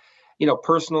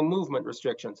personal movement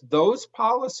restrictions. Those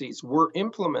policies were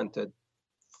implemented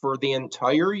for the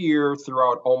entire year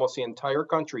throughout almost the entire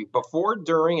country, before,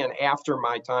 during, and after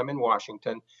my time in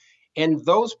Washington. And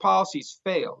those policies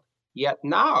failed. Yet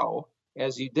now,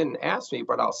 as you didn't ask me,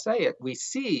 but I'll say it, we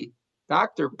see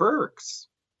Dr. Birx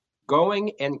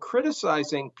going and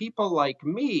criticizing people like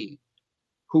me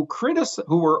who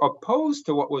were opposed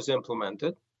to what was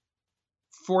implemented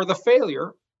for the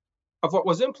failure of what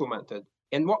was implemented.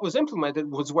 And what was implemented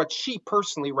was what she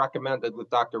personally recommended with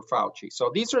Dr. Fauci.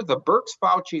 So these are the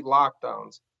Birx-Fauci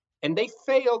lockdowns, and they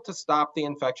failed to stop the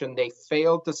infection. They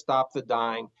failed to stop the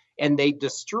dying, and they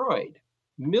destroyed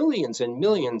millions and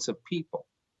millions of people.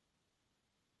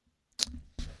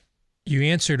 You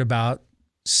answered about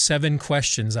 7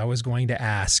 questions I was going to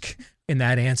ask in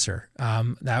that answer.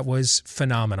 That was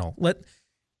phenomenal.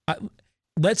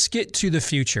 Let's get to the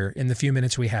future in the few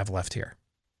minutes we have left here.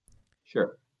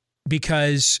 Sure.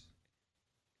 Because,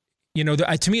 you know,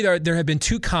 to me, there have been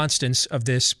 2 constants of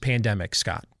this pandemic,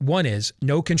 Scott. One is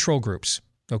no control groups,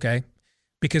 okay?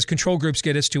 Because control groups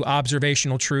get us to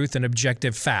observational truth and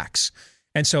objective facts.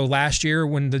 And so last year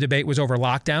when the debate was over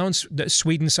lockdowns,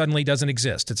 Sweden suddenly doesn't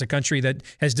exist. It's a country that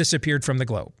has disappeared from the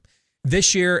globe.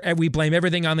 This year, we blame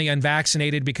everything on the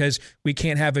unvaccinated because we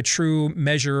can't have a true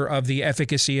measure of the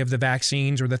efficacy of the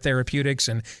vaccines or the therapeutics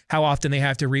and how often they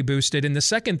have to reboost it. And the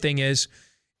second thing is,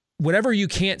 whatever you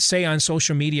can't say on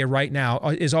social media right now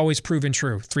is always proven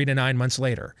true 3 to 9 months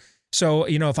later. So,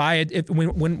 you know,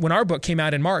 when our book came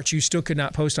out in March, you still could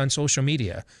not post on social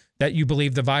media that you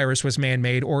believe the virus was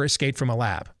man-made or escaped from a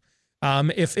lab.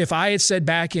 If I had said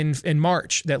back in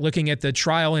March that looking at the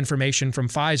trial information from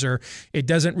Pfizer, it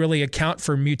doesn't really account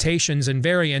for mutations and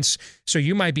variants, so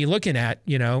you might be looking at,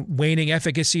 you know, waning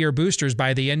efficacy or boosters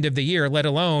by the end of the year, let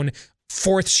alone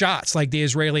 4th shots like the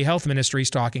Israeli health ministry is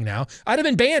talking now, I'd have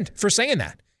been banned for saying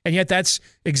that. And yet that's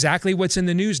exactly what's in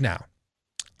the news now.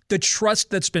 The trust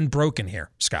that's been broken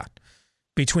here, Scott,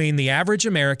 between the average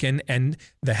American and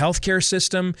the healthcare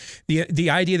system, the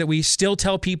idea that we still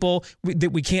tell people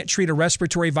that we can't treat a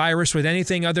respiratory virus with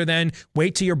anything other than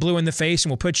wait till you're blue in the face and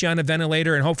we'll put you on a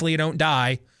ventilator and hopefully you don't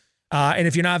die. And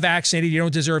if you're not vaccinated, you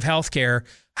don't deserve healthcare.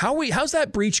 How's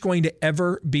that breach going to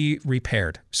ever be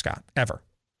repaired, Scott? Ever?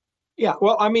 Yeah,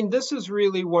 well, I mean, this is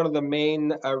really one of the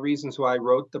main reasons why I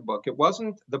wrote the book.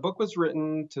 The book was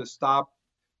written to set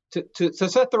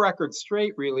the record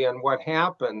straight, really, on what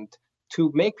happened,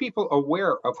 to make people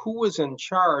aware of who was in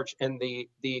charge, and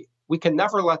we can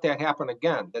never let that happen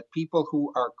again, that people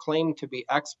who are claimed to be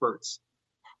experts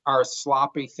are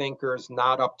sloppy thinkers,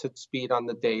 not up to speed on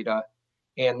the data,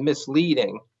 and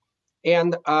misleading.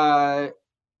 And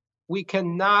we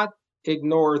cannot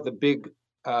ignore the big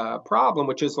problem,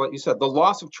 which is, like you said, the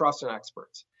loss of trust in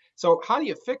experts. So how do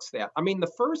you fix that? I mean,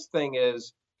 the first thing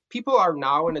is people are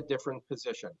now in a different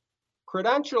position.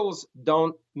 Credentials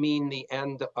don't mean the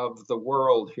end of the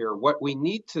world here. What we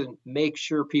need to make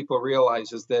sure people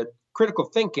realize is that critical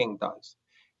thinking does.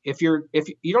 If you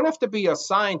don't have to be a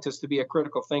scientist to be a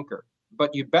critical thinker,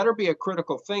 but you better be a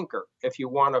critical thinker if you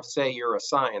want to say you're a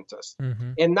scientist.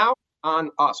 Mm-hmm. And now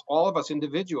on us, all of us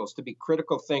individuals, to be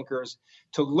critical thinkers,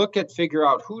 to figure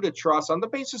out who to trust on the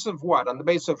basis of what? On the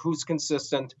basis of who's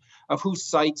consistent, of who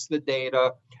cites the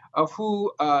data, of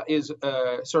who is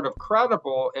sort of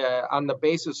credible on the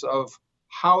basis of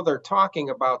how they're talking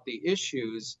about the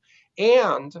issues.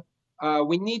 And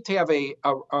we need to have a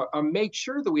make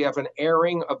sure that we have an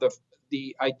airing of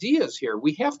the ideas here.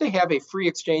 We have to have a free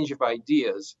exchange of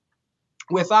ideas.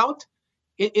 Without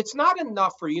it's not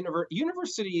enough for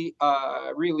university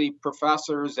really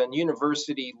professors and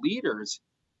university leaders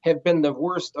have been the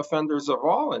worst offenders of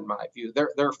all, in my view.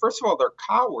 They're first of all, they're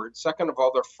cowards. Second of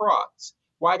all, they're frauds.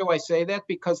 Why do I say that?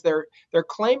 Because they're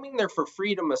claiming they're for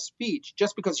freedom of speech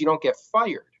just because you don't get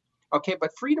fired. Okay,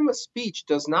 but freedom of speech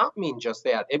does not mean just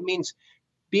that. It means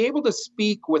be able to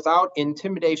speak without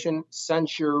intimidation,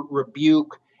 censure,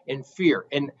 rebuke, and fear.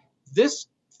 And this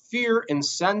fear and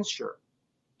censure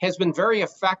has been very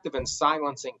effective in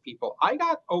silencing people. I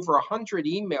got over 100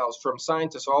 emails from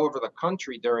scientists all over the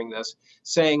country during this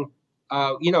saying,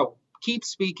 keep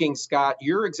speaking, Scott,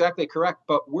 you're exactly correct,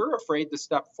 but we're afraid to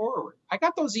step forward. I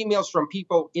got those emails from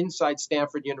people inside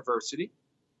Stanford University.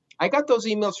 I got those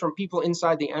emails from people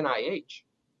inside the NIH.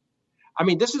 I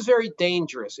mean, this is very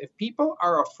dangerous. If people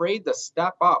are afraid to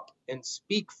step up and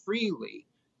speak freely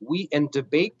and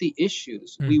debate the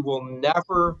issues, we will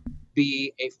never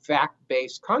be a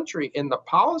fact-based country, and the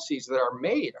policies that are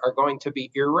made are going to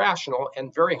be irrational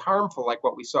and very harmful, like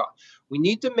what we saw. We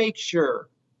need to make sure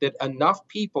that enough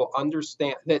people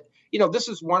understand that, this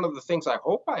is one of the things I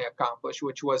hope I accomplished,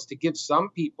 which was to give some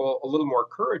people a little more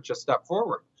courage to step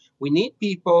forward. We need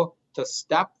people to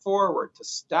step forward, to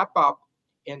step up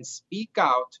and speak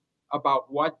out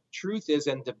about what truth is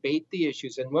and debate the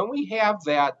issues. And when we have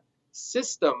that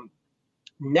system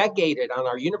negated on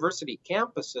our university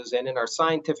campuses and in our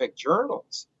scientific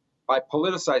journals by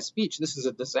politicized speech. This is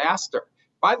a disaster.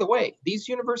 By the way, these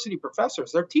university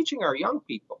professors, they're teaching our young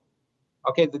people.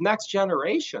 Okay, the next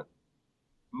generation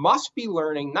must be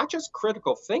learning not just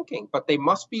critical thinking, but they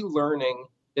must be learning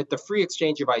that the free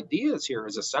exchange of ideas here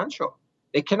is essential.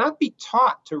 They cannot be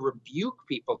taught to rebuke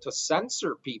people, to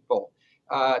censor people,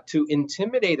 to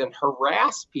intimidate and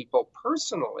harass people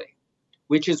personally,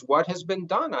 which is what has been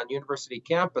done on university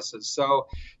campuses. So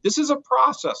this is a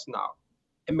process now.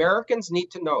 Americans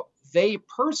need to know they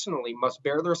personally must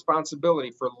bear the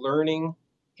responsibility for learning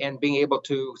and being able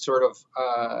to sort of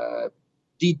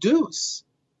deduce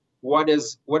what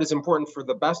is important for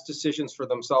the best decisions for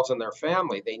themselves and their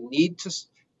family. They need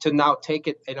to now take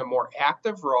it in a more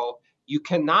active role. You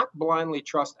cannot blindly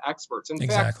trust experts. In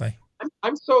fact,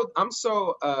 I'm so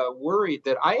worried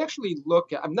that I actually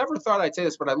I've never thought I'd say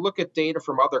this, but I look at data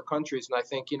from other countries and I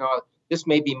think, this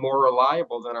may be more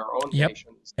reliable than our own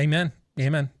nations. Amen.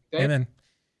 Okay? Amen.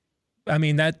 I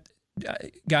mean,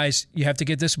 guys, you have to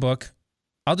get this book.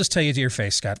 I'll just tell you to your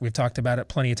face, Scott. We've talked about it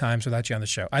plenty of times without you on the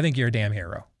show. I think you're a damn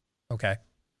hero. Okay.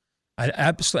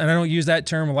 I don't use that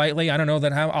term lightly. I don't know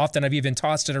that how often I've even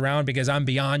tossed it around because I'm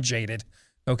beyond jaded.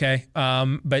 Okay.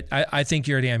 But I think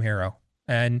you're a damn hero.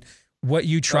 And what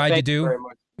you tried to do,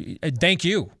 thank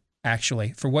you,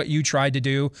 actually, for what you tried to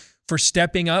do, for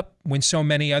stepping up when so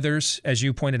many others, as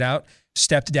you pointed out,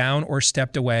 stepped down or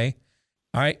stepped away.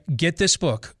 All right. Get this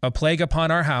book, A Plague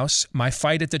Upon Our House, My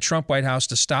Fight at the Trump White House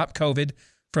to Stop COVID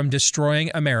from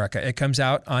Destroying America. It comes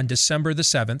out on December the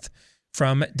 7th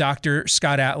from Dr.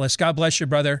 Scott Atlas. God bless you,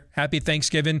 brother. Happy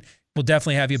Thanksgiving. We'll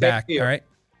definitely have you back. All right.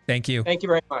 Thank you. Thank you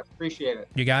very much. Appreciate it.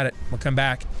 You got it. We'll come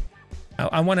back.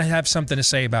 I want to have something to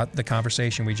say about the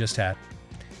conversation we just had.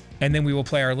 And then we will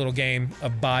play our little game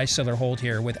of buy, sell, or hold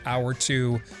here with Hour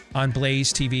 2 on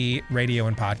Blaze TV, radio,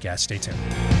 and podcast. Stay tuned.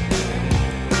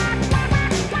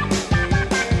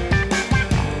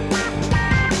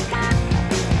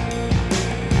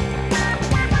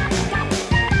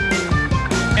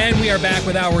 And we are back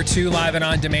with Hour 2 live and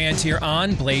on demand here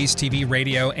on Blaze TV,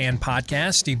 radio, and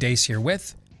podcast. Steve Deace here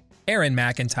with Aaron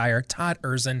McIntyre, Todd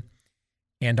Erzin,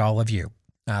 and all of you.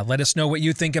 Let us know what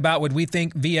you think about what we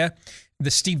think via the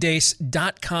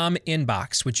stevedeace.com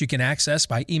inbox, which you can access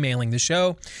by emailing the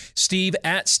show,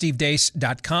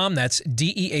 steve@stevedeace.com. That's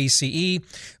DEACE.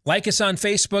 Like us on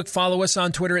Facebook. Follow us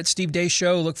on Twitter at Steve Deace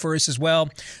Show. Look for us as well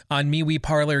on MeWe,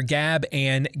 Parler, Gab,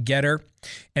 and Getter.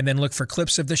 And then look for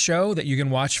clips of the show that you can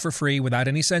watch for free without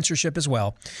any censorship as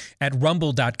well at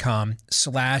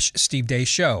rumble.com/Steve Deace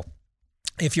Show.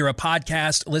 If you're a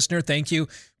podcast listener, thank you.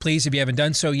 Please, if you haven't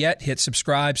done so yet, hit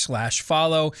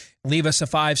subscribe/follow. Leave us a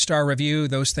 5-star review.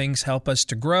 Those things help us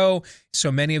to grow.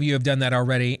 So many of you have done that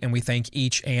already, and we thank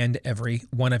each and every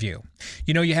one of you.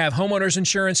 You know, you have homeowners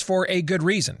insurance for a good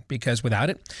reason, because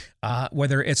without it,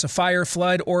 whether it's a fire,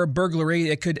 flood, or a burglary,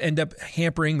 it could end up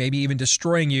hampering, maybe even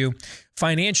destroying you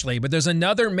financially. But there's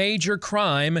another major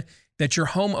crime that your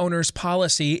homeowner's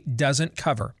policy doesn't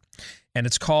cover, and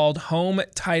it's called home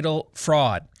title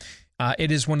fraud.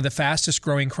 It is one of the fastest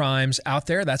growing crimes out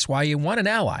there. That's why you want an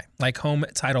ally like Home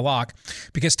Title Lock,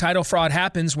 because title fraud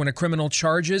happens when a criminal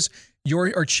charges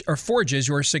or forges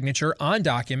your signature on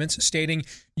documents stating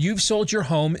you've sold your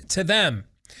home to them.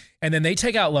 And then they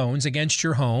take out loans against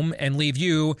your home and leave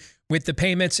you with the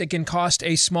payments. It can cost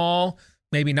a small,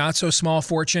 maybe not so small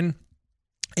fortune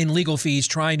in legal fees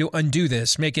trying to undo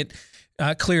this, make it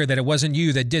clear that it wasn't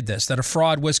you that did this, that a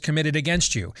fraud was committed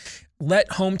against you.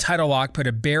 Let Home Title Lock put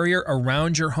a barrier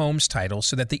around your home's title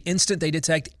so that the instant they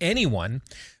detect anyone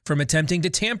from attempting to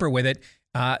tamper with it,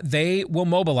 they will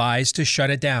mobilize to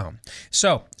shut it down.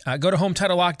 So go to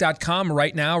HometitleLock.com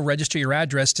right now, register your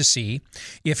address to see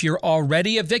if you're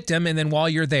already a victim, and then while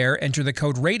you're there, enter the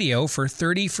code RADIO for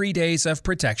 30 free days of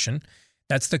protection.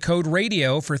 That's the code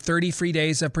RADIO for 30 free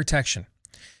days of protection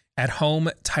at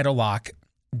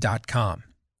HometitleLock.com.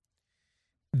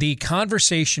 The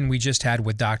conversation we just had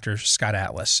with Dr. Scott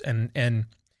Atlas, and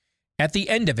at the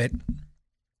end of it,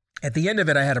 I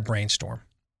had a brainstorm.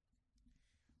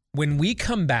 When we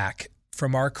come back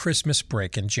from our Christmas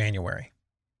break in January,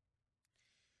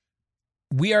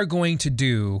 we are going to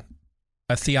do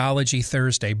a Theology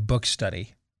Thursday book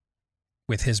study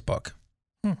with his book.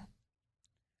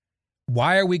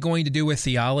 Why are we going to do a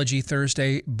Theology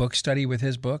Thursday book study with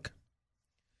his book?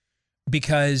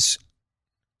 Because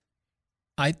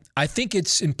I think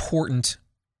it's important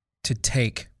to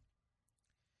take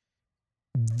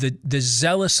the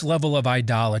zealous level of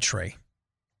idolatry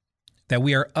that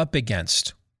we are up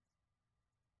against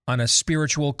on a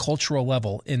spiritual, cultural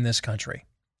level in this country,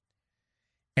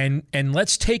 And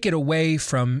let's take it away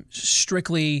from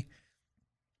strictly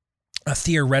a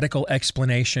theoretical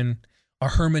explanation, a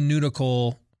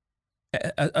hermeneutical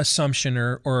assumption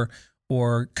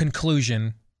or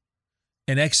conclusion,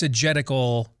 an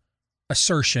exegetical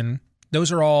assertion.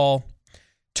 Those are all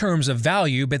terms of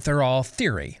value, but they're all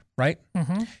theory, right?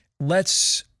 Mm-hmm.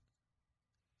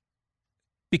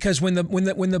 Because when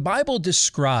the Bible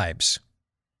describes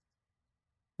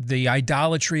the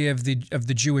idolatry of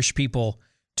the Jewish people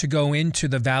to go into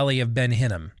the valley of Ben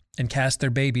Hinnom and cast their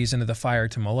babies into the fire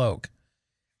to Moloch,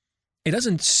 it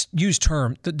doesn't use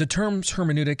the terms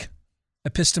hermeneutic,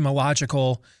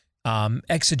 epistemological,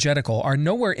 exegetical are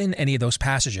nowhere in any of those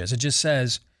passages. It just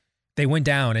says they went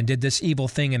down and did this evil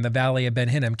thing in the valley of Ben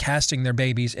Hinnom, casting their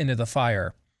babies into the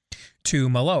fire to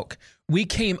Moloch. We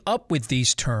came up with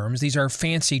these terms. These are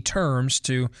fancy terms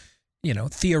to,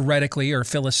 theoretically or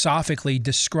philosophically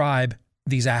describe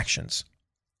these actions.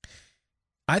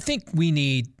 I think we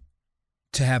need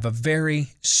to have a very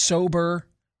sober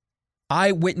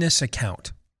eyewitness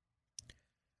account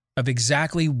of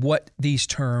exactly what these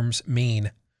terms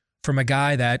mean from a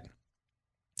guy that,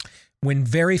 when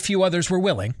very few others were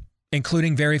willing,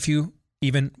 including very few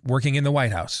even working in the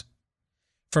White House,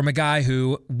 from a guy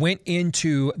who went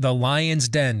into the lion's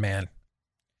den, man,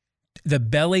 the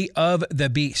belly of the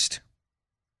beast,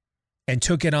 and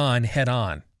took it on head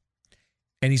on.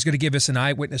 And he's going to give us an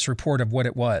eyewitness report of what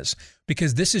it was,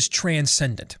 because this is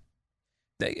transcendent.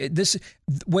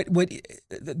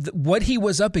 What he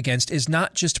was up against is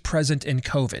not just present in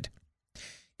COVID.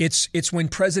 It's when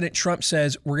President Trump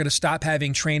says we're going to stop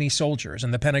having trainee soldiers,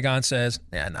 and the Pentagon says,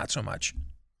 not so much.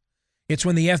 It's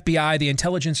when the FBI, the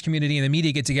intelligence community, and the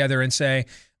media get together and say,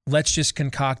 let's just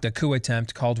concoct a coup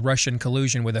attempt called Russian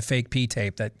collusion with a fake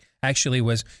P-tape that actually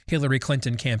was Hillary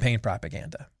Clinton campaign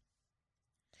propaganda.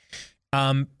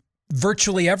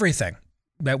 Virtually everything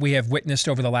that we have witnessed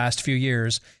over the last few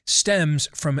years stems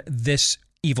from this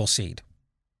evil seed.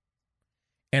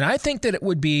 And I think that it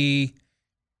would be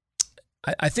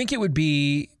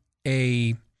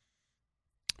a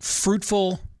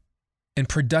fruitful and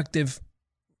productive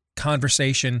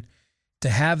conversation to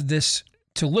have this,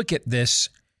 to look at this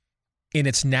in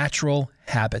its natural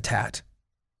habitat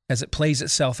as it plays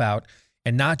itself out,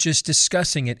 and not just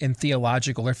discussing it in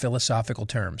theological or philosophical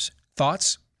terms.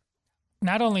 Thoughts?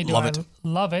 Not only do I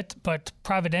love it, but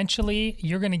providentially,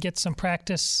 you're going to get some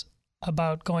practice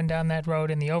about going down that road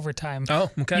in the overtime.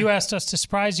 Oh, okay. You asked us to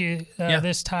surprise you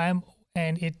this time,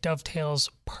 and it dovetails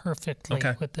perfectly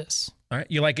with this. All right.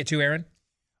 You like it too, Aaron?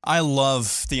 I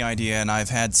love the idea, and I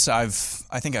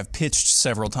think I've pitched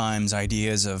several times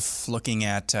ideas of looking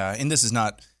at, and this is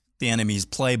not the enemy's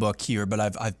playbook here, but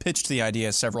I've pitched the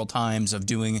idea several times of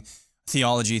doing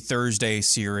Theology Thursday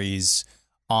series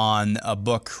on a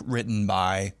book written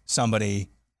by somebody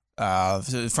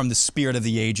from the Spirit of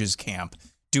the Ages camp,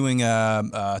 doing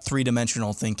a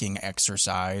three-dimensional thinking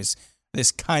exercise.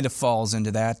 This kind of falls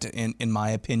into that, in my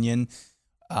opinion.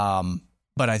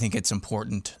 But I think it's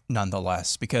important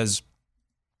nonetheless, because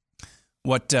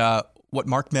what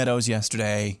Mark Meadows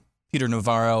yesterday, Peter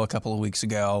Navarro a couple of weeks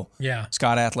ago,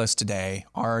 Scott Atlas today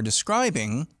are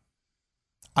describing,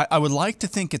 I would like to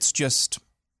think it's just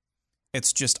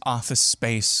Office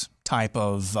Space type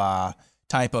of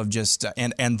just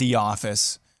and The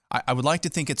Office. I would like to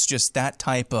think it's just that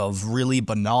type of really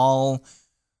banal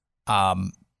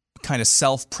kind of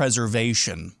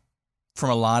self-preservation from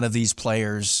a lot of these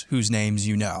players whose names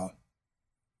you know.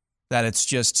 That it's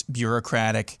just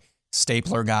bureaucratic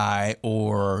stapler guy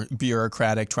or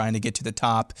bureaucratic trying to get to the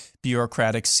top,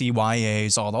 bureaucratic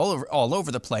CYAs all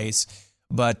over the place.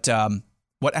 But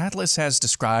what Atlas has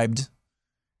described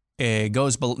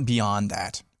goes beyond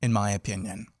that, in my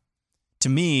opinion. To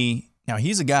me, now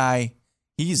he's a guy,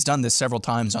 he's done this several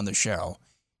times on the show.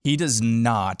 He does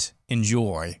not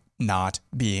enjoy not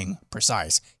being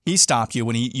precise. He stopped you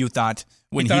when he thought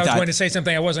I was going to say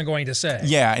something I wasn't going to say.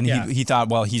 Yeah, and he thought,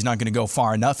 well, he's not going to go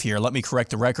far enough here. Let me correct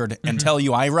the record and tell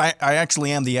you I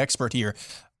actually am the expert here.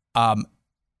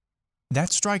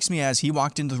 That strikes me as he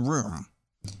walked into the room,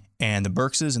 and the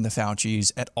Birxes and the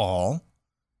Faucis et al.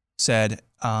 Said,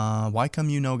 why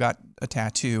come got a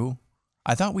tattoo?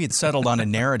 I thought we had settled on a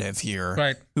narrative here.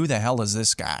 Right. Who the hell is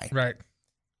this guy? Right.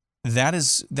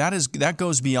 That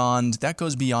goes beyond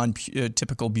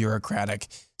typical bureaucratic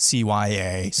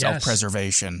CYA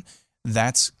self-preservation.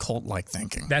 That's cult-like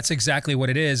thinking. That's exactly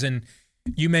what it is. And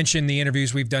you mentioned the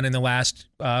interviews we've done in the last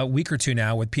week or two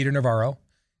now with Peter Navarro,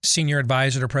 senior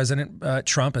advisor to President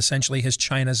Trump, essentially his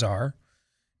China czar,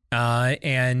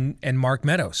 and Mark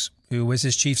Meadows, who was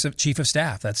his chief of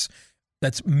staff. That's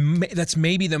That's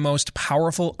maybe the most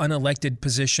powerful unelected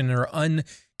position or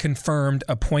unconfirmed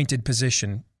appointed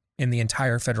position in the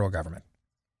entire federal government.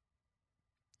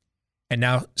 And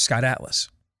now Scott Atlas.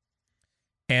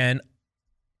 And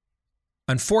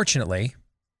unfortunately,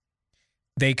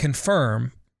 they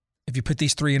confirm, if you put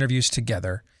these three interviews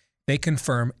together, they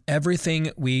confirm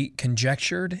everything we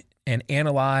conjectured and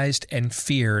analyzed and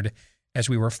feared as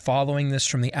we were following this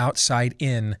from the outside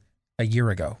in a year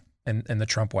ago in the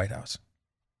Trump White House.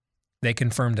 They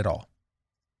confirmed it all.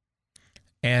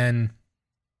 And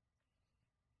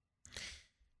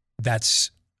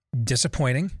that's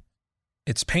disappointing.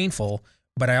 It's painful,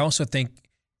 but I also think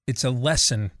it's a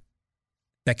lesson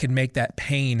that could make that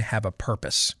pain have a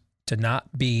purpose, to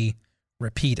not be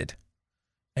repeated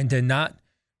and to not,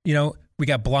 we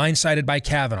got blindsided by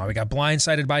Kavanaugh. We got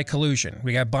blindsided by collusion.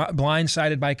 We got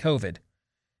blindsided by COVID.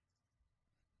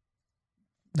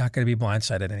 Not going to be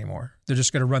blindsided anymore. They're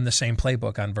just going to run the same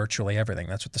playbook on virtually everything.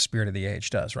 That's what the spirit of the age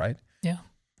does, right? Yeah.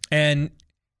 And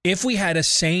if we had a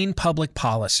sane public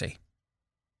policy,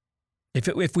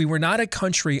 if we were not a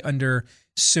country under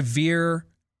severe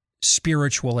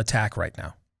spiritual attack right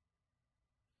now,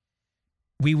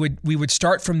 we would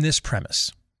start from this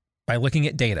premise by looking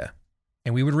at data,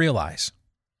 and we would realize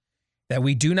that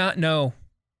we do not know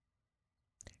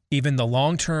even the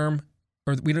long-term,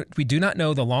 or we do not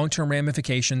know the long-term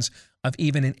ramifications of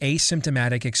even an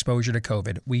asymptomatic exposure to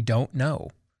COVID. We don't know.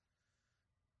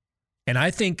 And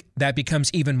I think that becomes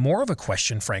even more of a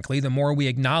question, frankly, the more we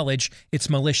acknowledge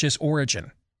its malicious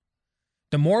origin.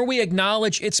 The more we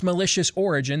acknowledge its malicious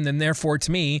origin, then therefore,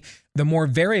 to me, the more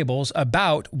variables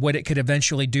about what it could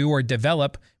eventually do or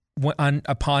develop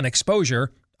upon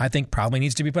exposure, I think probably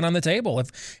needs to be put on the table. If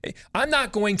I'm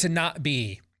not going to not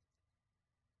be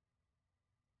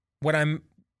even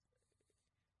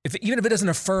if it doesn't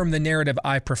affirm the narrative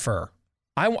I prefer,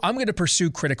 I'm going to pursue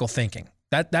critical thinking.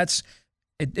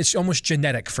 It's almost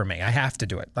genetic for me. I have to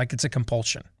do it. Like it's a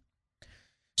compulsion.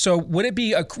 So would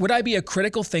I be a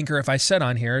critical thinker if I said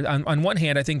on here, on one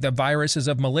hand, I think the virus is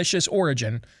of malicious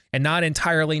origin and not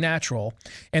entirely natural.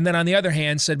 And then on the other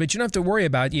hand said, but you don't have to worry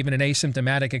about even an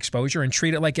asymptomatic exposure and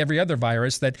treat it like every other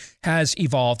virus that has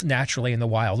evolved naturally in the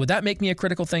wild. Would that make me a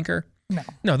critical thinker?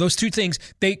 No, those two things,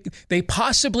 they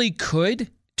possibly could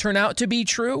turn out to be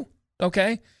true.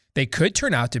 Okay. They could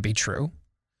turn out to be true.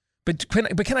 But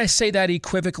can I say that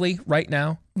equivocally right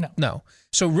now? No.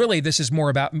 So really, this is more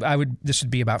about this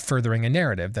would be about furthering a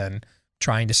narrative than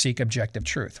trying to seek objective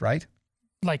truth, right?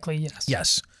 Likely, yes.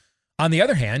 Yes. On the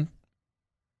other hand,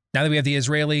 now that we have the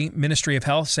Israeli Ministry of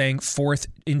Health saying fourth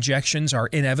injections are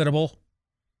inevitable,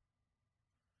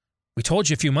 we told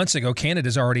you a few months ago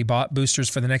Canada's already bought boosters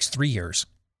for the next 3 years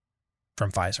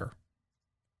from Pfizer.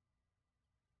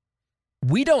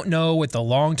 We don't know what the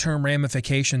long-term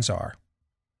ramifications are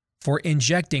for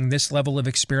injecting this level of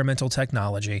experimental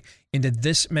technology into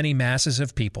this many masses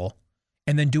of people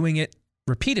and then doing it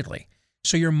repeatedly.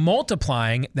 So you're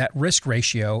multiplying that risk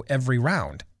ratio every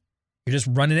round. You're just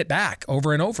running it back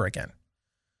over and over again.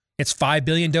 It's 5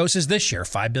 billion doses this year,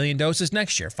 5 billion doses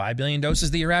next year, 5 billion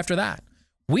doses the year after that.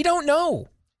 We don't know.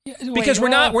 Because we're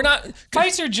not.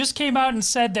 Pfizer just came out and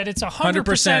said that it's 100%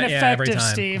 effective, every time.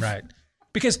 Steve. Right.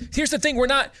 Because here's the thing, we're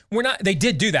not, they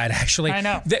did do that actually. I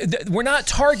know. We're not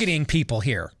targeting people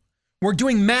here. We're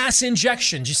doing mass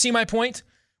injections. You see my point?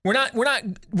 We're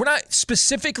not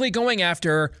specifically going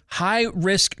after high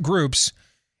risk groups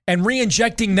and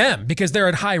re-injecting them because they're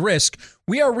at high risk.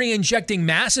 We are re-injecting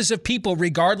masses of people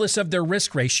regardless of their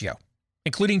risk ratio,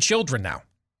 including children now.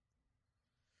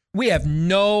 We have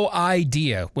no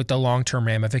idea what the long-term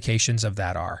ramifications of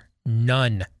that are.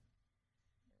 None.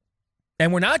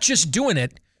 And we're not just doing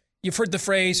it. You've heard the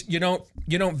phrase, you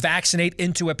don't vaccinate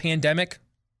into a pandemic.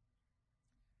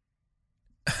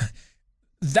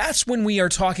 That's when we are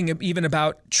talking even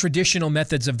about traditional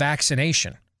methods of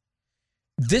vaccination.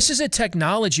 This is a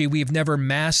technology we've never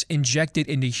mass injected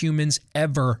into humans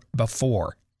ever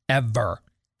before. Ever.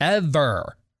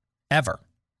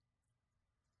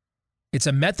 It's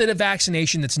a method of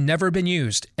vaccination that's never been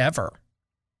used, ever.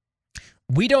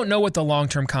 We don't know what the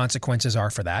long-term consequences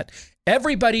are for that.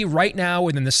 Everybody right now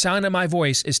within the sound of my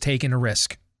voice is taking a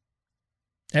risk.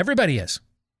 Everybody is.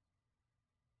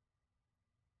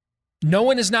 No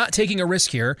one is not taking a risk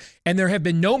here, and there have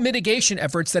been no mitigation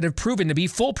efforts that have proven to be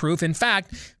foolproof. In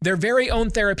fact, their very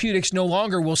own therapeutics no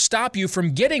longer will stop you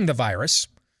from getting the virus,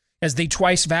 as the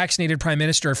twice vaccinated Prime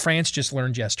Minister of France just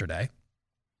learned yesterday.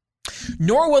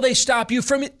 Nor will they stop you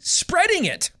from spreading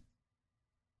it.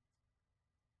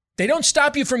 They don't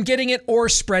stop you from getting it or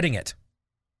spreading it.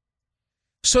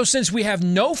 So since we have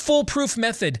no foolproof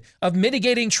method of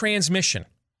mitigating transmission,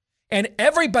 And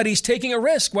everybody's taking a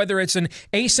risk, whether it's an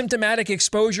asymptomatic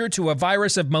exposure to a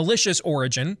virus of malicious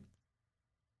origin,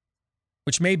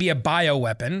 which may be a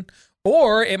bioweapon,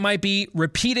 or it might be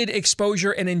repeated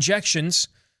exposure and injections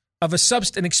of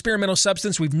an experimental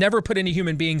substance we've never put into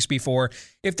human beings before.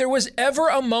 If there was ever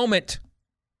a moment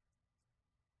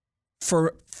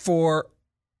for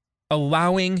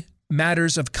allowing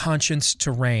matters of conscience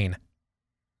to reign,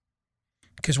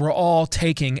 because we're all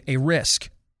taking a risk.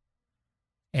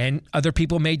 And other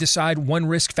people may decide one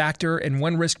risk factor and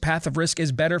one risk path of risk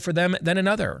is better for them than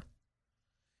another.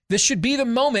 This should be the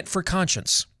moment for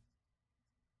conscience.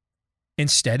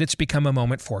 Instead, it's become a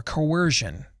moment for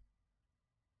coercion.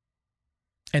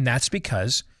 And that's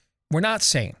because we're not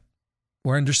sane.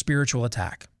 We're under spiritual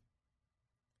attack.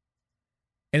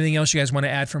 Anything else you guys want to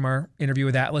add from our interview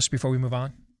with Atlas before we move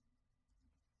on?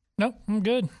 Nope, I'm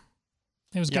good.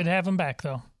 It was good to have him back,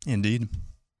 though. Indeed.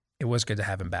 It was good to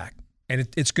have him back. And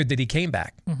it's good that he came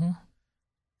back.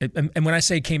 Mm-hmm. And when I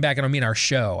say came back, I don't mean our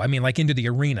show. I mean like into the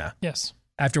arena. Yes.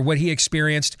 After what he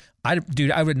experienced, I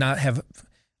would not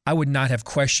have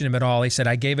questioned him at all. He said,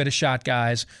 I gave it a shot,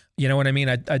 guys. You know what I mean?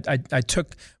 I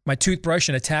took my toothbrush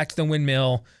and attacked the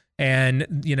windmill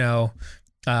and,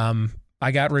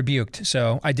 I got rebuked.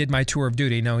 So I did my tour of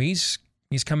duty. No, he's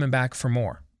coming back for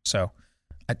more. So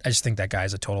I just think that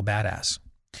guy's a total badass.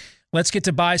 Let's get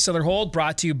to Buy, Sell, or Hold,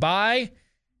 brought to you by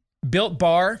Built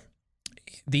Bar,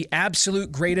 the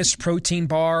absolute greatest protein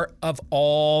bar of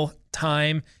all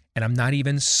time. And I'm not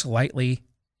even slightly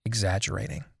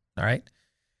exaggerating. All right.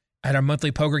 At our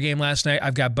monthly poker game last night,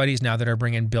 I've got buddies now that are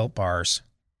bringing Built Bars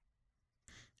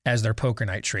as their poker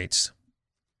night treats.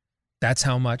 That's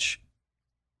how much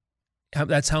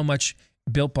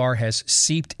Built Bar has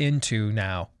seeped into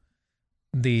now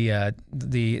the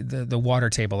water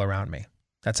table around me.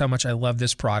 That's how much I love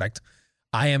this product.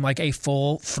 I am like a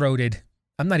full-throated,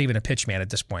 I'm not even a pitch man at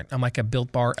this point. I'm like a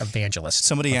Built Bar evangelist.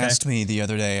 Somebody asked me the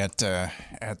other day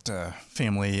at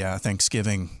family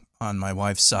Thanksgiving on my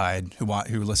wife's side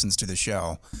who listens to the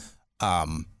show.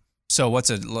 So what's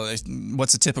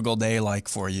a typical day like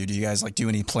for you? Do you guys do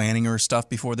any planning or stuff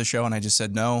before the show? And I just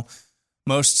said no.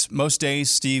 Most days,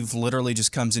 Steve literally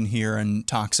just comes in here and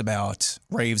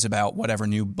raves about whatever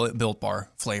new Built Bar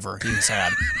flavor he's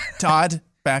had. Todd,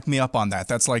 back me up on that.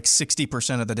 That's like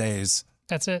 60% of the days.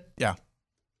 That's it. Yeah.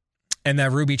 And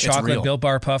that ruby chocolate Built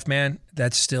Bar puff, man,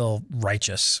 that's still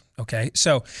righteous. Okay.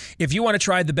 So if you want to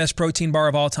try the best protein bar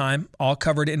of all time, all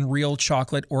covered in real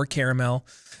chocolate or caramel,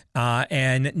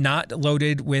 and not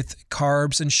loaded with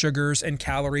carbs and sugars and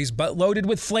calories, but loaded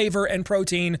with flavor and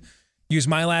protein, use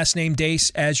my last name, Dace,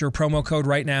 as your promo code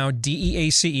right now,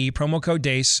 DEACE, promo code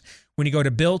Dace. When you go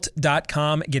to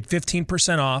Built.com, get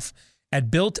 15% off. At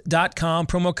Built.com,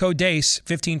 promo code Dace,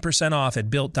 15% off at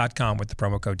Built.com with the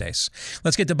promo code Dace.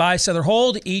 Let's get to Buy, Sell, or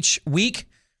Hold each week.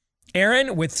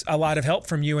 Aaron, with a lot of help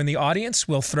from you in the audience,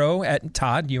 will throw at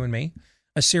Todd, you and me,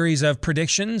 a series of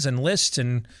predictions and lists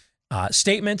and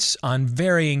statements on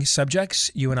varying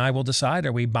subjects. You and I will decide,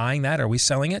 are we buying that? Are we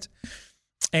selling it?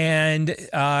 And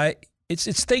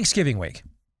it's Thanksgiving week.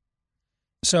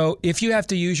 So if you have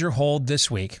to use your hold this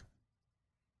week,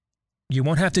 you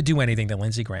won't have to do anything to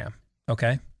Lindsey Graham.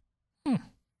 Okay?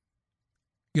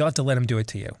 You'll have to let him do it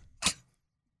to you.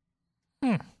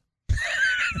 All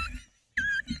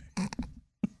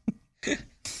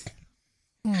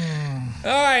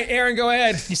right, Aaron, go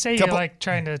ahead. You say you're like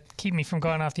trying to keep me from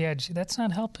going off the edge. That's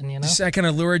not helping, you know? Just I kind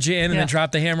of lured you in and then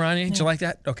dropped the hammer on you. Did you like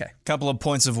that? Okay. Couple of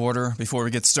points of order before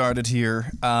we get started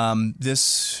here.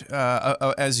 This,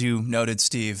 as you noted,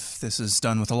 Steve, this is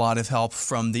done with a lot of help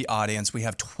from the audience. We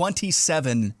have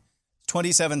 27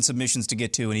 submissions to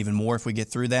get to, and even more if we get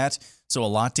through that. So a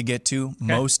lot to get to.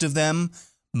 Okay.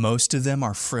 Most of them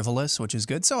are frivolous, which is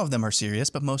good. Some of them are serious,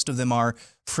 but most of them are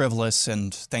frivolous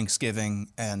and Thanksgiving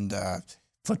and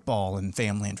football and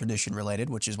family and tradition related,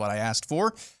 which is what I asked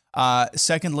for.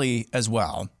 Secondly, as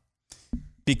well,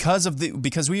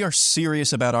 because we are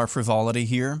serious about our frivolity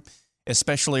here,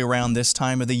 especially around this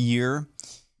time of the year,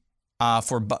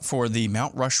 for the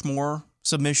Mount Rushmore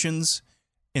submissions,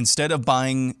 instead of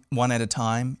buying one at a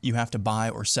time, you have to buy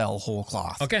or sell whole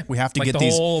cloth. Okay. We have to get the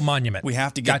these whole monument. We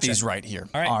have to get these right here.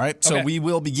 All right. All right. So okay. we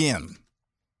will begin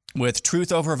with Truth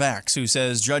Over Vax, who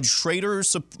says Judge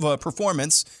Schrader's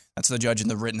performance, that's the judge in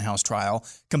the Rittenhouse trial,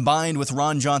 combined with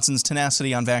Ron Johnson's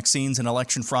tenacity on vaccines and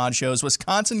election fraud, shows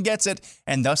Wisconsin gets it,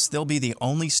 and thus they'll be the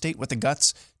only state with the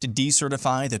guts to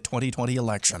decertify the 2020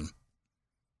 election.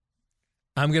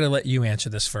 I'm going to let you answer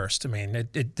this first. I mean,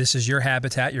 this is your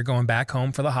habitat. You're going back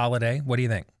home for the holiday. What do you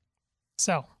think?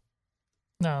 So,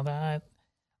 no,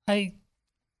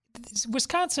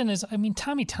 Wisconsin is,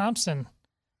 Tommy Thompson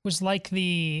was like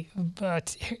the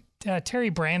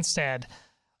Terry Branstad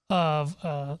of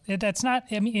that's not.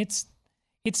 I mean,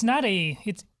 it's not a.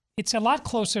 It's a lot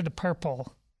closer to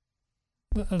purple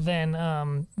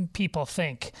than people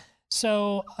think.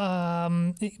 So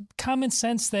common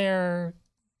sense there.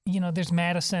 There's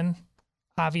Madison.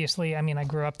 Obviously, I mean, I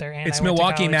grew up there. And it's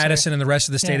Milwaukee, Madison, and the rest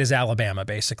of the state is Alabama,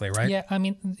 basically, right? Yeah, I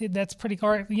mean, that's pretty,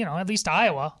 or, at least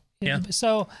Iowa. Yeah.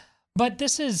 So, but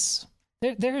this is,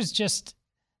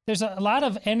 there's a lot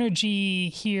of energy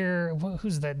here.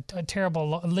 Who's the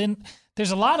terrible Lynn?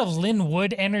 There's a lot of Lynn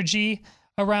Wood energy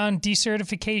around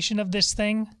decertification of this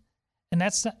thing. And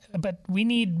but we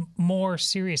need more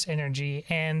serious energy.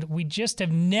 And we just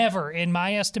have never, in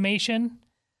my estimation,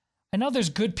 I know there's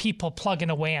good people plugging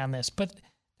away on this, but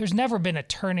there's never been a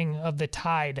turning of the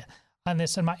tide on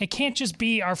this. It can't just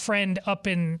be our friend up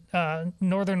in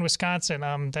northern Wisconsin,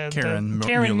 Karen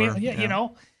Mueller. Yeah.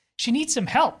 She needs some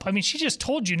help. I mean, she just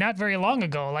told you not very long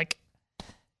ago, like,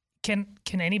 can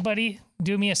anybody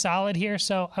do me a solid here?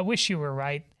 So I wish you were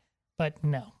right, but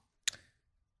no.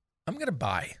 I'm going to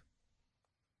buy.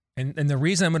 And the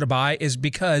reason I'm going to buy is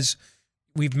because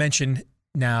we've mentioned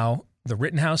now the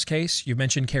Rittenhouse case. You've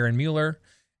mentioned Karen Mueller.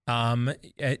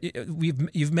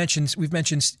 We've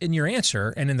mentioned in your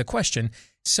answer and in the question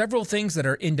several things that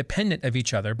are independent of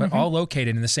each other, but all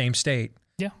located in the same state.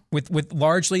 Yeah, with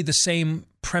largely the same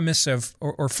premise of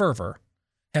or fervor,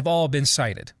 have all been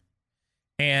cited.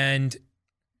 And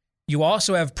you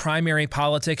also have primary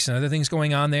politics and other things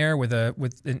going on there with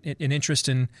an interest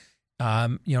in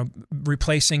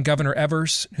replacing Governor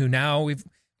Evers, who now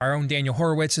our own Daniel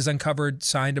Horowitz has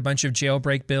signed a bunch of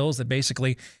jailbreak bills that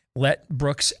basically let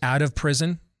Brooks out of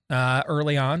prison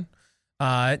early on,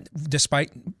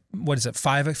 despite,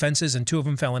 5 offenses and 2 of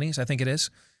them felonies, I think it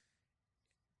is.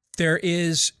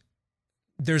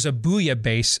 There's a booyah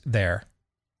base there.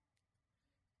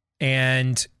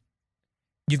 And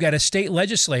you've got a state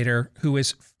legislator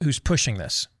who's pushing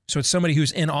this. So it's somebody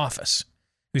who's in office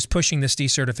who's pushing this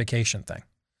decertification thing.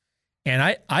 And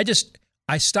I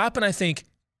stop and I think,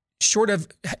 short of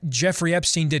Jeffrey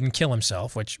Epstein didn't kill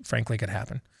himself, which frankly could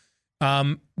happen,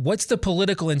 what's the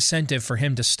political incentive for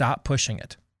him to stop pushing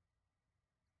it?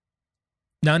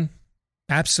 None.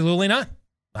 Absolutely none.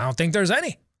 I don't think there's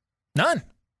any. None.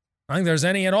 I don't think there's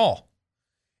any at all.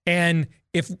 And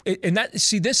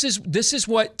this is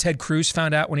what Ted Cruz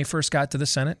found out when he first got to the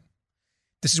Senate.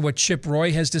 This is what Chip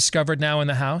Roy has discovered now in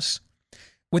the House.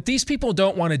 What these people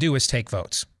don't want to do is take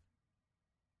votes.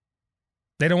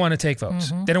 They don't want to take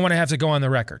votes. They don't want to have to go on the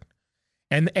record.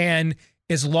 And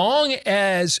as long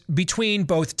as between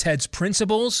both Ted's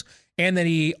principles and that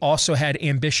he also had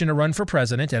ambition to run for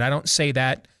president, and I don't say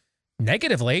that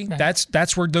negatively, right.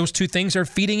 That's where those two things are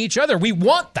feeding each other. We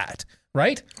want that,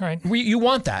 right? Right. You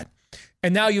want that.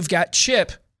 And now you've got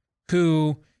Chip,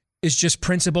 who is just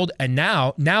principled, and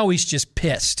now he's just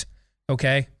pissed,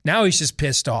 okay? Now he's just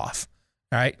pissed off,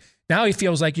 all right? Now he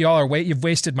feels like you've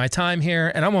wasted my time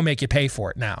here, and I'm going to make you pay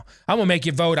for it now. I'm going to make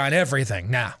you vote on everything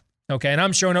now, okay? And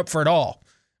I'm showing up for it all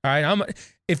right?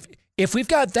 If we've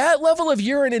got that level of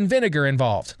urine and vinegar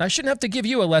involved, I shouldn't have to give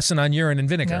you a lesson on urine and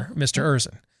vinegar, Mr.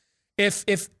 Erzin.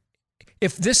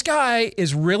 If this guy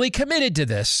is really committed to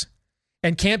this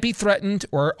and can't be threatened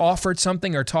or offered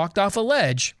something or talked off a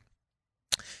ledge,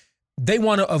 they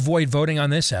want to avoid voting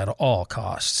on this at all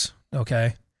costs,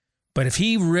 okay? But if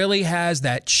he really has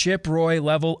that Chip Roy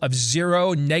level of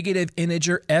 0 negative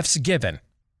integer F's given,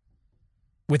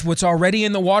 with what's already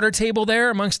in the water table there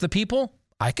amongst the people,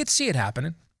 I could see it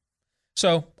happening.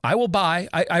 So I will buy.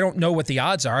 I don't know what the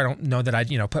odds are. I don't know that I'd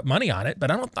put money on it, but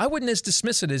I wouldn't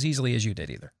dismiss it as easily as you did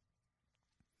either.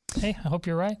 Hey, I hope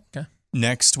you're right. Okay.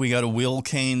 Next, we got a Will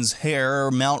Cain's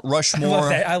hair, Mount Rushmore.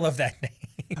 I love that name.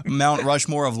 Mount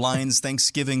Rushmore of Lions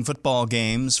Thanksgiving football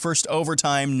games. First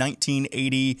overtime,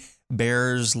 1980.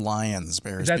 Bears-Lions.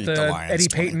 Bears beat the Lions. Eddie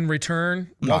Payton return?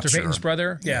 Walter Payton's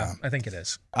brother? Yeah, I think it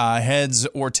is. Heads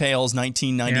or tails,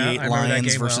 1998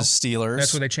 Lions versus Steelers.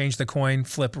 That's where they changed the coin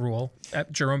flip rule.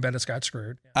 Jerome Bettis got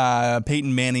screwed.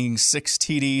 Peyton Manning, 6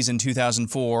 TDs in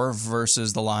 2004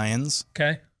 versus the Lions.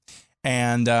 Okay.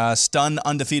 And stun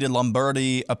undefeated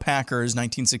Lombardi Packers,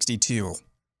 1962.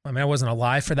 I mean, I wasn't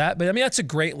alive for that, but I mean, that's a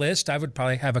great list. I would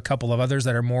probably have a couple of others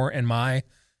that are more in my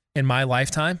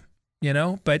lifetime,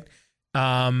 but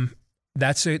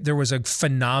there was a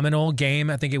phenomenal game.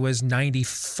 I think it was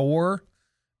 94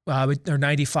 or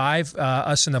 95.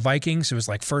 Us and the Vikings. It was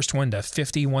like first one to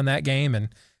 50 won that game, and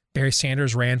Barry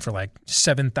Sanders ran for like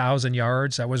 7,000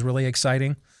 yards. That was really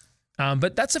exciting.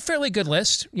 But that's a fairly good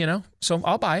list, so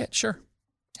I'll buy it. Sure.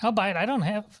 I'll buy it. I don't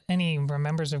have any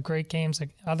remembers of great games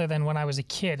other than when I was a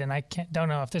kid, and I don't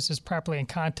know if this is properly in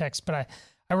context, but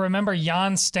I remember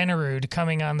Jan Stenerud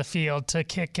coming on the field to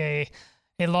kick a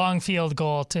long field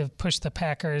goal to push the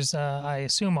Packers, I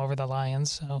assume, over the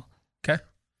Lions. So okay.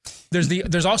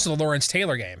 There's also the Lawrence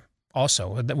Taylor game,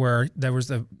 also where there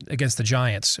was against the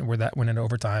Giants, where that went into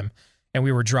overtime, and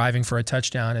we were driving for a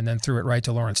touchdown and then threw it right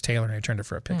to Lawrence Taylor and he turned it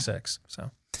for a pick six.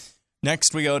 So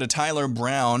next we go to Tyler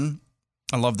Brown.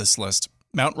 I love this list.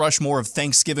 Mount Rushmore of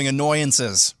Thanksgiving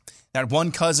annoyances. That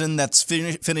one cousin that's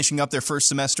finishing up their first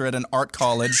semester at an art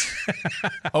college.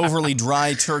 Overly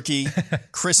dry turkey.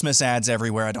 Christmas ads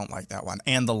everywhere. I don't like that one.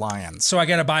 And the Lions. So I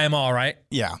got to buy them all, right?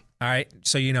 Yeah. All right.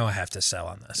 So you know I have to sell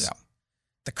on this. Yeah.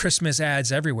 The Christmas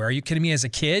ads everywhere. Are you kidding me? As a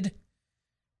kid?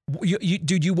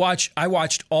 Dude, I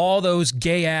watched all those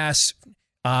gay-ass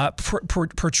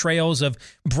portrayals of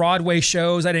Broadway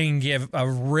shows I didn't give a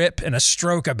rip and a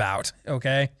stroke about,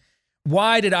 okay?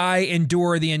 Why did I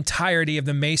endure the entirety of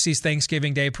the Macy's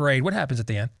Thanksgiving Day Parade? What happens at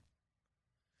the end?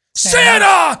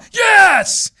 Santa!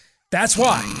 Yes! That's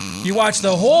why. You watch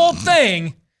the whole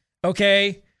thing,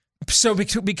 okay? So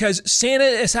because Santa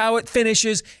is how it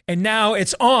finishes, and now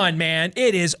it's on, man.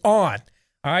 It is on.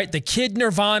 All right? The kid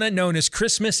Nirvana known as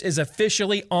Christmas is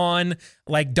officially on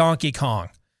like Donkey Kong.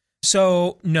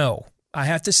 So, no, I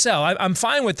have to sell. I'm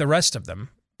fine with the rest of them,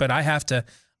 but I have to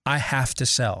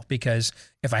sell, because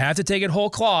if I have to take it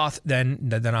whole cloth,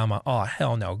 then I'm oh,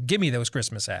 hell no. Give me those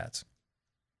Christmas ads.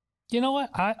 You know what?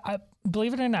 I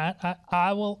believe it or not,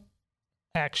 I will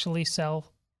actually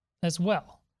sell as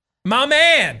well. My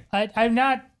man! I'm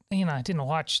not, I didn't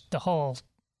watch the whole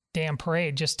damn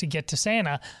parade just to get to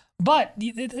Santa, but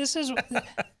this is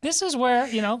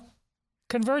where,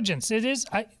 convergence. It is,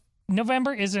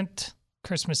 November isn't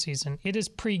Christmas season. It is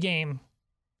pre-game.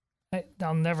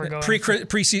 I'll never go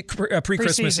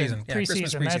pre-Christmas season. Yeah,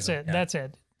 pre-season. That's it. Yeah. That's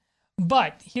it.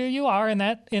 But here you are in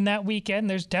that weekend.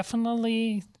 There's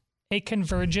definitely a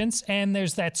convergence, and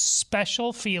there's that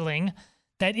special feeling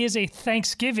that is a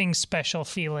Thanksgiving special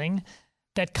feeling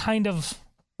that kind of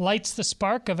lights the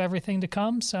spark of everything to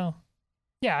come. So,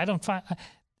 yeah, I don't find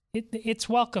it's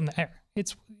welcome there.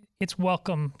 It's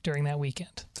welcome during that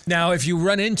weekend. Now, if you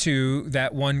run into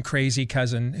that one crazy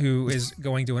cousin who is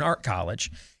going to an art college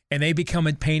and they become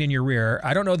a pain in your rear,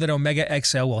 I don't know that Omega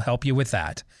XL will help you with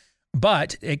that,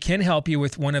 but it can help you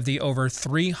with one of the over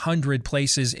 300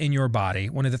 places in your body,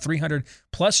 one of the 300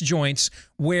 plus joints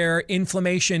where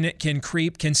inflammation can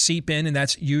seep in, and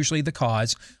that's usually the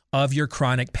cause of your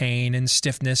chronic pain and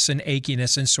stiffness and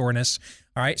achiness and soreness.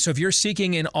 All right. So if you're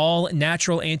seeking an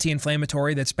all-natural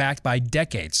anti-inflammatory that's backed by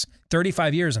decades,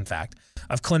 35 years, in fact,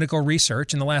 of clinical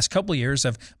research, in the last couple of years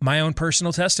of my own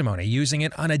personal testimony, using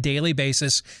it on a daily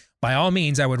basis, by all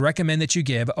means, I would recommend that you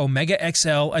give Omega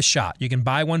XL a shot. You can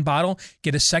buy one bottle,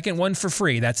 get a second one for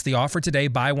free. That's the offer today.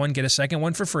 Buy one, get a second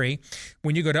one for free.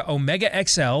 When you go to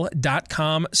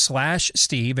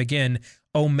OmegaXL.com/Steve, again,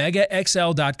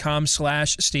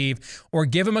 OmegaXL.com/Steve, or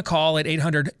give him a call at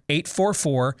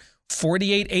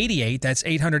 800-844-4888. That's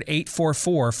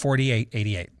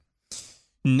 800-844-4888.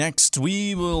 Next,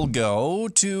 we will go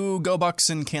to Go Bucks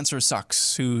and Cancer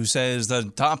Sucks, who says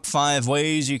the top 5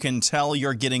 ways you can tell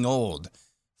you're getting old.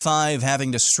 5,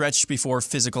 having to stretch before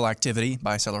physical activity.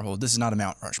 Buy, sell, or hold. This is not a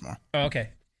Mount Rushmore. Oh, okay.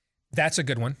 That's a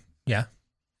good one. Yeah.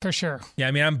 For sure. Yeah,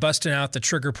 I mean, I'm busting out the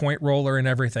trigger point roller and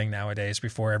everything nowadays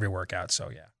before every workout,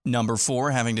 so yeah. Number 4,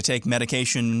 having to take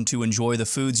medication to enjoy the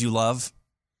foods you love.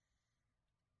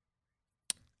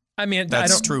 I mean,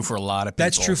 that's true for a lot of people.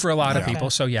 That's true for a lot of people.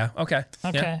 So yeah, okay.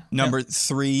 Okay. Yeah. Number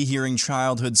 3, hearing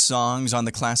childhood songs on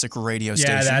the classic radio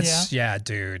station. Yeah,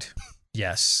 dude.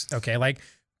 Yes. Okay. Like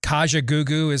Kaja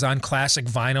Gugu is on classic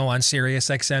vinyl on Sirius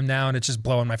XM now, and it's just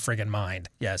blowing my friggin' mind.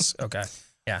 Yes. Okay.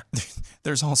 Yeah.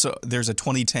 There's a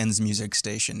 2010s music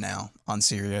station now on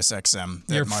Sirius XM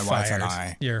that my wife and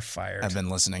I have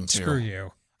been listening to. Screw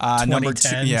you. Number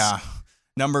 2, yeah.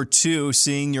 Number 2,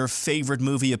 seeing your favorite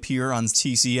movie appear on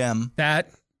TCM.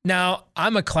 Now,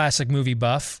 I'm a classic movie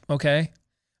buff, okay?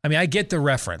 I mean, I get the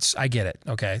reference. I get it,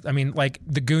 okay? I mean, like,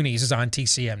 The Goonies is on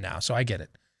TCM now, so I get it.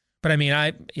 But I mean,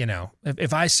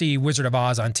 if I see Wizard of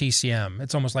Oz on TCM,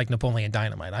 it's almost like Napoleon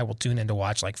Dynamite. I will tune in to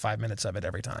watch like 5 minutes of it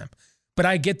every time. But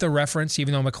I get the reference,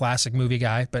 even though I'm a classic movie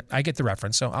guy, but I get the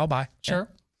reference, so I'll buy. Sure.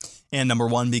 And number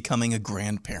 1, becoming a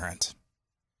grandparent.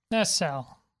 That's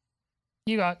Sal.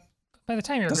 By the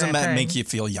time you're Doesn't that make you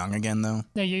feel young again, though?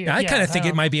 I kind of think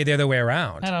it might be the other way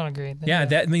around. I don't agree. Yeah,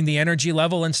 the energy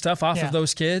level and stuff off of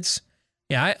those kids.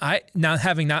 Yeah, I now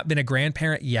having not been a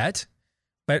grandparent yet,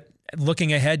 but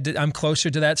looking ahead, I'm closer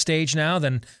to that stage now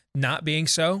than not being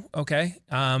so. Okay,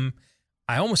 I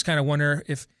I almost kind of wonder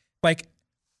if, like,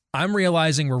 I'm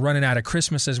realizing we're running out of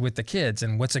Christmases with the kids,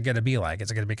 and what's it going to be like?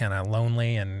 Is it going to be kind of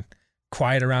lonely and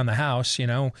quiet around the house? You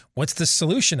know, what's the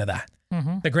solution to that?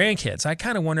 Mm-hmm. The grandkids. I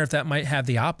kind of wonder if that might have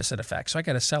the opposite effect. So I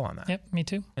got to sell on that. Yep, me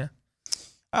too. Yeah.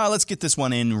 Let's get this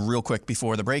one in real quick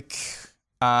before the break.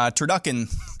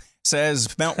 Turducken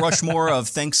says Mount Rushmore of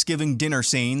Thanksgiving dinner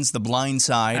scenes, The Blind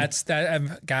Side. That's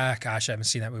that. Gosh, I haven't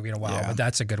seen that movie in a while, but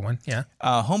that's a good one. Yeah.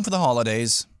 Home for the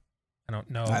Holidays. I don't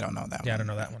know. I don't know that one. Yeah, I don't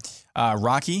know that one.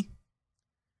 Rocky.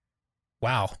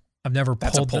 Wow. I've never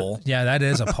That's pulled a poll. Yeah, that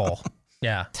is a poll.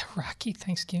 Yeah. The Rocky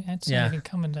Thanksgiving. That's Yeah. not even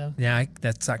coming to. Yeah,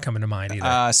 that's not coming to mind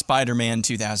either. Spider-Man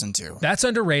 2002. That's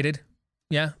underrated.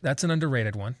 Yeah, that's an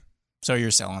underrated one. So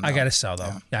you're selling. I got to sell,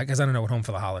 though. Yeah, because I don't know what Home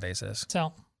for the Holidays is.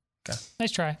 Sell. Okay.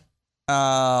 Nice try.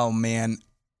 Oh, man.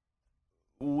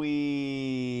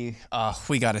 We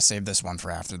got to save this one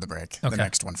for after the break. Okay. The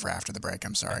next one for after the break.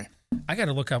 I'm sorry. I got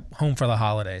to look up Home for the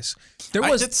Holidays.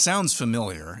 It sounds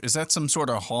familiar. Is that some sort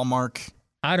of Hallmark?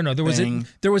 I don't know. There was a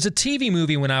TV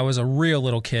movie when I was a real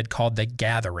little kid called The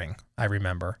Gathering. I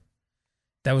remember.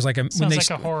 That was like a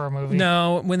a horror movie.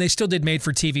 No, when they still did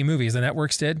made-for-TV movies, the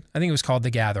networks did. I think it was called The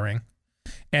Gathering,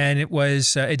 and it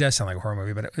was. It does sound like a horror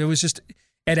movie, but it was just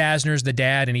Ed Asner's the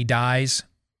dad, and he dies,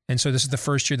 and so this is the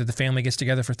first year that the family gets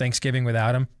together for Thanksgiving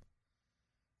without him.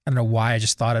 I don't know why I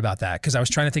just thought about that, because I was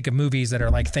trying to think of movies that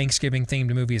are like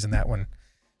Thanksgiving-themed movies, and that one,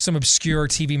 some obscure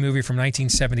TV movie from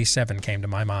 1977 came to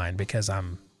my mind because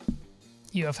I'm.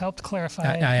 You have helped clarify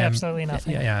I am, absolutely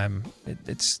nothing. Yeah,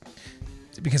 it's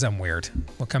because I'm weird.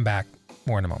 We'll come back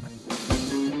more in a moment.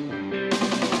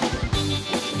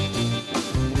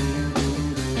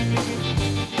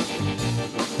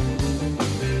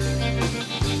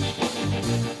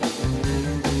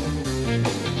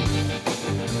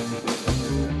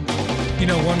 You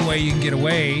know, one way you can get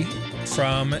away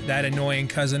from that annoying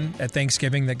cousin at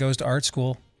Thanksgiving that goes to art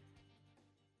school. I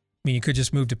mean, you could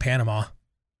just move to Panama.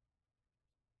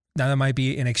 Now, that might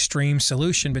be an extreme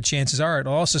solution, but chances are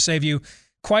it'll also save you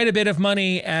quite a bit of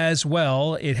money as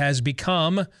well. It has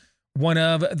become one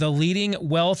of the leading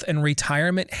wealth and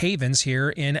retirement havens here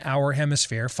in our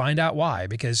hemisphere. Find out why,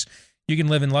 because you can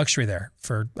live in luxury there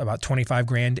for about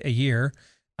 $25,000 a year.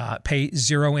 Pay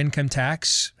zero income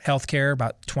tax, healthcare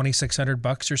about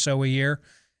 $2,600 or so a year.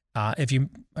 If you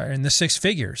are in the six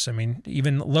figures, I mean,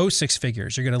 even low six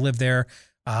figures, you're going to live there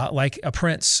like a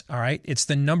prince. All right. It's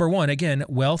the number one, again,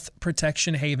 wealth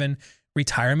protection haven,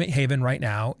 retirement haven right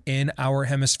now in our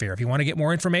hemisphere. If you want to get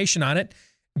more information on it,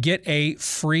 get a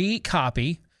free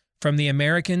copy from the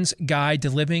American's Guide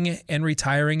to Living and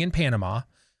Retiring in Panama.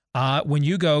 When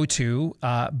you go to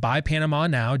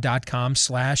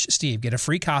buypanamanow.com/Steve, get a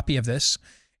free copy of this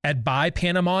at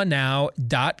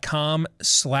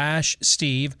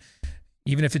buypanamanow.com/Steve,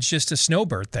 even if it's just a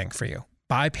snowbird thing for you.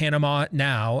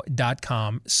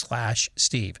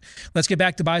 Buypanamanow.com/Steve. Let's get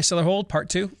back to Buy, Sell, or Hold, Part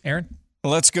 2. Aaron?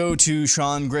 Let's go to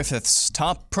Sean Griffith's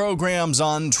top programs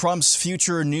on Trump's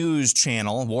Future News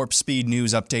channel. Warp Speed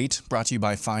News Update, brought to you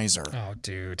by Pfizer. Oh,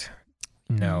 dude.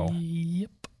 No. Yep.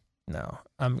 No.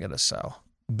 I'm going to sell.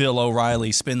 Bill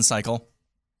O'Reilly Spin Cycle.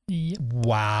 Yep.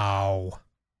 Wow.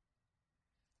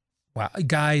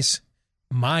 Guys,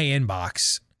 my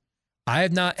inbox, I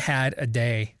have not had a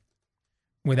day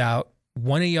without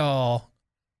one of y'all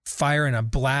firing a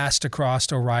blast across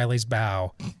O'Reilly's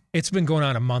bow. It's been going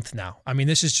on a month now. I mean,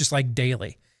 this is just like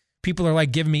daily. People are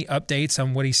like giving me updates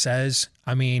on what he says.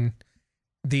 I mean,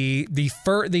 the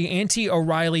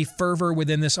anti-O'Reilly fervor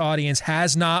within this audience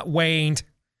has not waned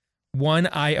one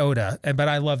iota. But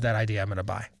I love that idea. I'm going to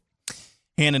buy.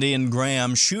 Hannity and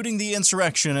Graham shooting the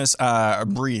insurrectionists.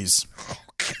 Breeze. Oh,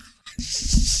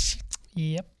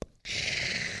 yep.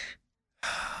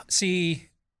 See,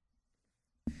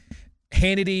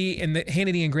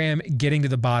 Hannity and Graham getting to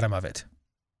the bottom of it.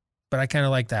 But I kind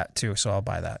of like that too, so I'll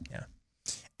buy that. Yeah.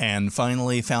 And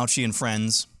finally, Fauci and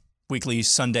Friends, weekly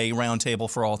Sunday roundtable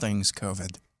for all things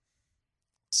COVID.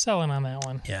 Selling on that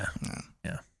one. Yeah.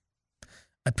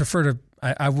 I'd prefer to.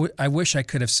 I wish I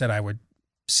could have said I would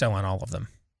sell on all of them,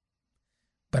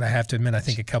 but I have to admit I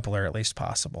think a couple are at least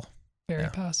possible. Very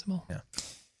possible. Yeah.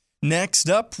 Next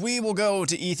up, we will go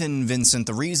to Ethan Vincent.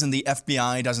 The reason the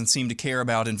FBI doesn't seem to care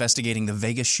about investigating the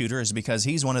Vegas shooter is because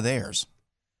he's one of theirs.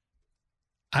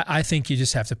 I think you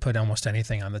just have to put almost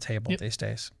anything on the table these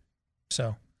days.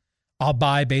 So I'll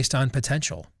buy based on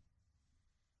potential.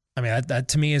 I mean, that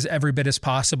to me is every bit as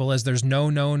possible as there's no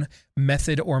known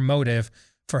method or motive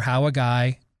for how a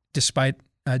guy, despite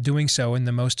doing so in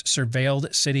the most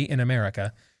surveilled city in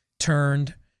America,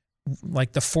 turned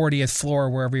like the 40th floor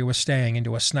wherever he was staying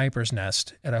into a sniper's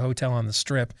nest at a hotel on the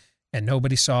Strip and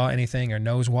nobody saw anything or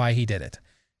knows why he did it.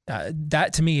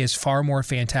 That to me is far more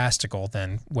fantastical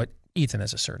than what Ethan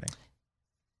is asserting.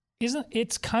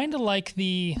 It's kind of like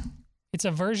it's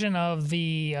a version of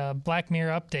the Black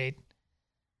Mirror update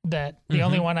that the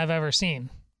only one I've ever seen.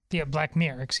 The Black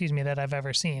Mirror, that I've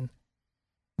ever seen.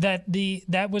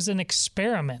 That was an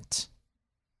experiment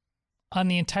on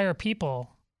the entire people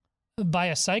by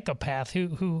a psychopath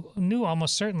who knew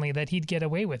almost certainly that he'd get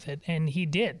away with it, and he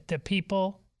did. The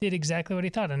people did exactly what he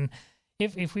thought. And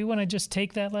if we want to just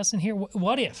take that lesson here,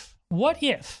 what if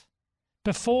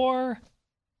before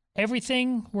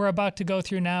everything we're about to go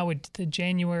through now with the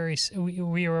January,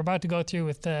 we were about to go through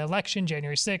with the election,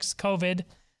 January 6th, COVID,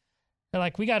 they're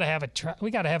like, we got to have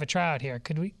a tryout here.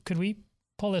 Could we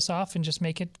pull this off and just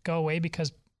make it go away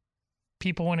because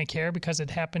people want to care because it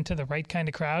happened to the right kind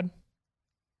of crowd?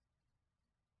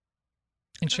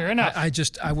 And sure enough,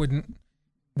 I wouldn't.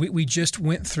 We just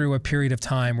went through a period of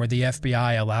time where the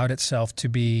FBI allowed itself to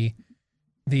be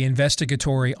the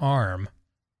investigatory arm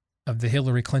of the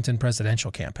Hillary Clinton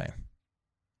presidential campaign.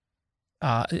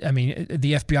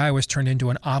 The FBI was turned into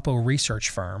an Oppo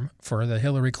research firm for the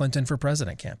Hillary Clinton for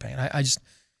president campaign.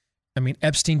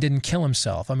 Epstein didn't kill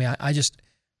himself.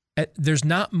 There's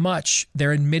not much.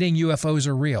 They're admitting UFOs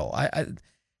are real.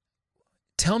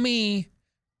 Tell me.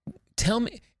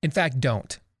 In fact,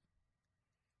 don't.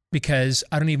 Because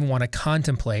I don't even want to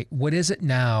contemplate. What is it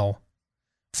now?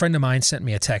 A friend of mine sent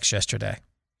me a text yesterday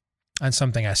on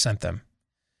something I sent them.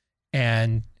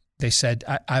 And they said,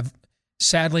 I've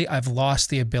lost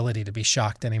the ability to be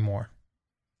shocked anymore.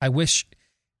 I wish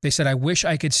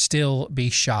I could still be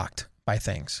shocked by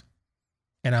things.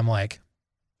 And I'm like,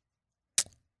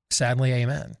 sadly,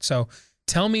 amen. So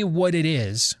tell me what it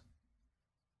is,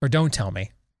 or don't tell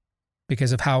me,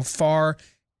 because of how far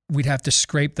we'd have to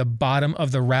scrape the bottom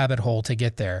of the rabbit hole to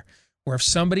get there. Or if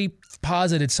somebody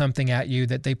posited something at you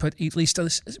that they put at least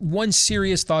one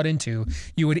serious thought into,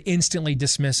 you would instantly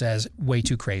dismiss as way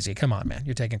too crazy. Come on, man.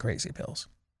 You're taking crazy pills.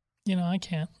 I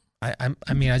can't. I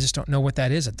just don't know what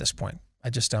that is at this point. I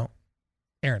just don't.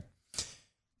 Aaron.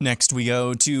 Next, we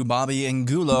go to Bobby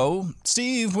Angulo.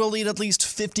 Steve will eat at least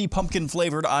 50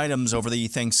 pumpkin-flavored items over the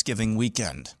Thanksgiving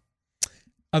weekend.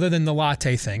 Other than the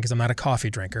latte thing, because I'm not a coffee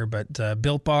drinker, but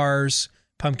Built Bars,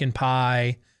 pumpkin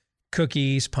pie,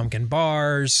 cookies, pumpkin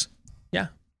bars. Yeah,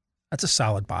 that's a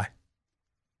solid buy.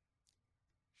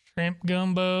 Shrimp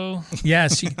gumbo.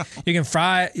 Yes, you can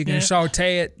fry it. You can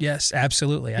saute it. Yes,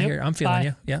 absolutely. I'm feeling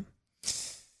you. Yeah.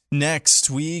 Next,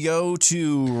 we go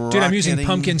to Dude, I'm using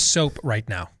pumpkin soap right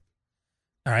now.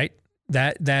 All right.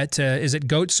 That is it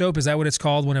goat soap? Is that what it's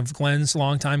called? One of Glenn's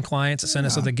longtime clients that sent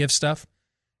us all the gift stuff.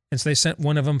 And so they sent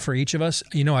one of them for each of us.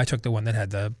 I took the one that had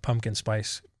the pumpkin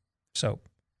spice soap.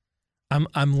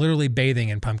 I'm literally bathing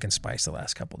in pumpkin spice the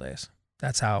last couple of days.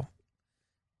 That's how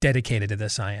dedicated to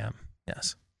this I am.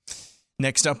 Yes.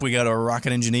 Next up, we got a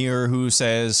rocket engineer who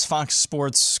says Fox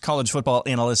Sports college football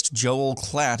analyst Joel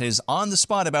Klatt is on the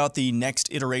spot about the next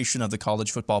iteration of the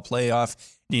college football playoff,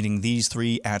 needing these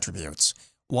three attributes.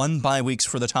 1, bye weeks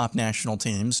for the top national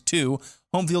teams. 2,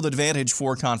 home field advantage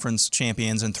for conference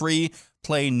champions. And 3,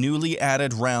 play newly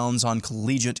added rounds on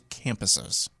collegiate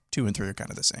campuses. 2 and 3 are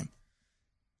kind of the same.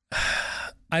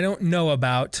 I don't know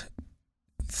about.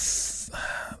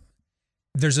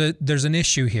 There's an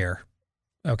issue here,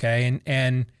 okay,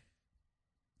 and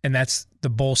that's the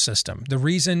bowl system. The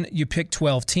reason you pick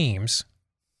 12 teams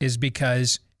is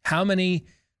because how many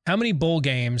bowl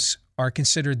games are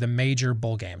considered the major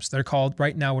bowl games? They're called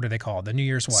right now. What are they called? The New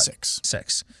Year's what?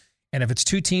 6. And if it's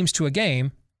 2 teams to a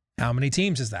game, how many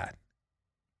teams is that?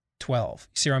 12.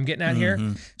 See where I'm getting at here?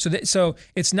 So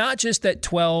it's not just that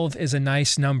 12 is a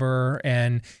nice number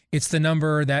and it's the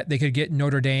number that they could get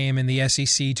Notre Dame and the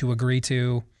SEC to agree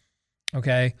to,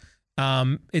 okay?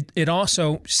 It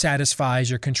also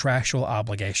satisfies your contractual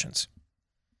obligations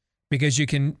because you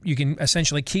can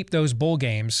essentially keep those bowl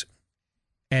games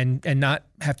and not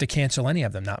have to cancel any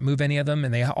of them, not move any of them.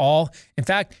 And in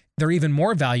fact, they're even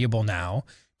more valuable now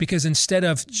because instead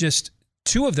of just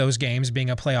 2 of those games being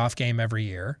a playoff game every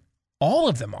year, all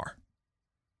of them are.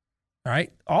 All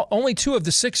right? Only 2 of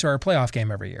the 6 are a playoff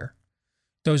game every year.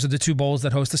 Those are the 2 bowls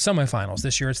that host the semifinals.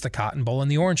 This year it's the Cotton Bowl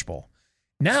and the Orange Bowl.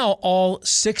 Now all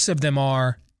 6 of them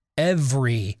are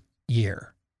every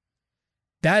year.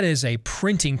 That is a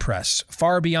printing press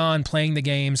far beyond playing the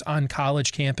games on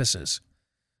college campuses.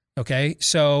 Okay?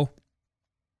 So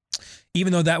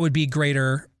even though that would be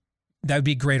greater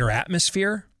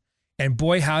atmosphere, and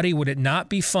boy howdy would it not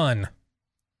be fun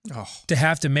to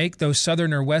have to make those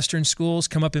southern or western schools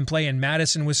come up and play in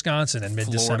Madison, Wisconsin in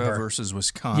mid-December. Florida versus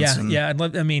Wisconsin. Yeah. I'd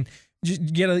love.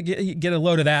 Just get a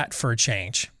load of that for a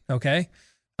change. okay?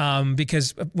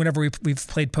 Because whenever we've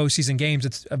played postseason games,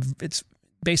 it's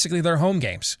basically their home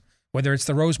games, whether it's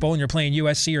the Rose Bowl and you're playing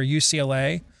USC or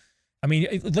UCLA. I mean,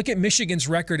 look at Michigan's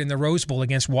record in the Rose Bowl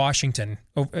against Washington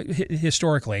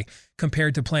historically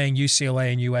compared to playing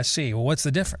UCLA and USC. Well, what's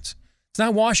the difference? It's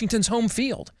not Washington's home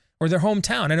field or their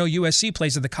hometown. I know USC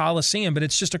plays at the Coliseum, but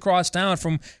it's just across town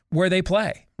from where they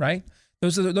play, right?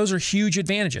 Those are huge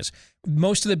advantages.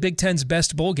 Most of the Big Ten's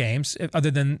best bowl games, other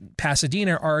than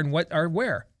Pasadena, are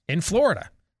where? In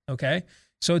Florida, okay?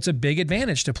 So it's a big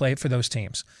advantage to play for those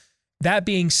teams. That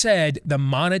being said, the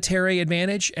monetary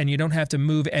advantage, and you don't have to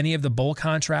move any of the bowl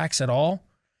contracts at all,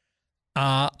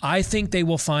 I think they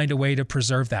will find a way to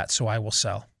preserve that, so I will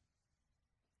sell.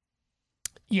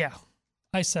 Yeah,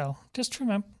 I sell. Just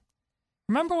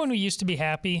remember when we used to be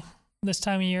happy this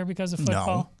time of year because of football?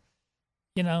 No.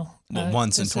 You know,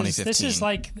 once in 2015. This is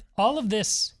like all of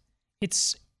this.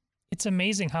 It's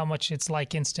amazing how much it's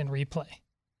like instant replay.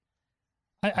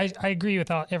 I agree with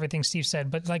everything Steve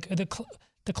said, but like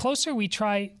the closer we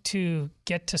try to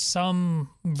get to some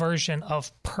version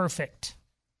of perfect,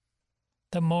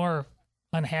 the more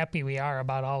unhappy we are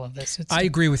about all of this. I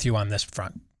agree with you on this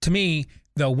front. To me,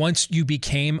 though, once you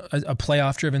became a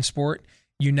playoff-driven sport,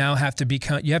 you now have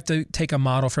to take a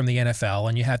model from the NFL,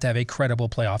 and you have to have a credible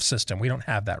playoff system. We don't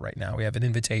have that right now. We have an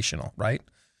invitational, right?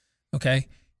 Okay.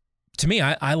 To me,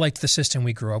 I liked the system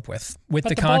we grew up with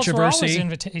the controversy. Bowls were always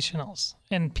invitationals,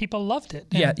 and people loved it.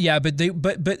 Yeah, but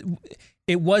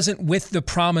it wasn't with the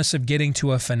promise of getting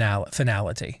to a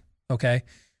finality. Okay.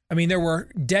 I mean, there were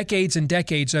decades and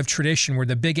decades of tradition where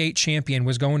the Big 8 champion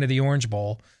was going to the Orange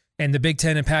Bowl, and the Big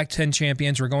 10 and Pac-10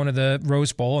 champions were going to the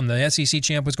Rose Bowl, and the SEC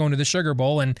champ was going to the Sugar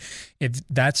Bowl. And if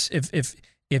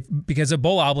because of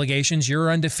bowl obligations, you're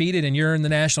undefeated and you're in the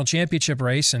national championship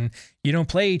race and you don't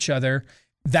play each other,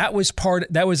 that was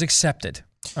accepted.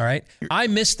 All right. I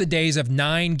miss the days of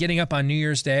getting up on New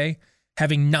Year's Day,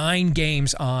 having 9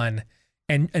 games on,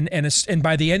 and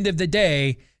by the end of the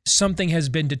day, something has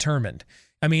been determined.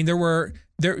 I mean,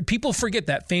 people forget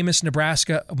that famous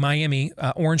Nebraska-Miami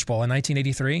Orange Bowl in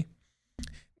 1983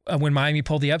 when Miami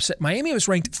pulled the upset. Miami was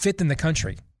ranked 5th in the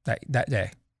country that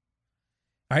day.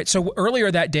 All right, so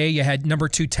earlier that day, you had number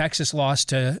 2 Texas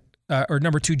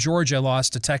number 2 Georgia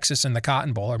lost to Texas in the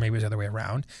Cotton Bowl, or maybe it was the other way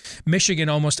around. Michigan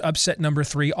almost upset number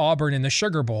 3 Auburn in the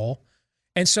Sugar Bowl.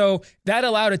 And so that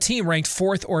allowed a team ranked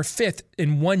 4th or 5th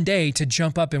in one day to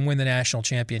jump up and win the national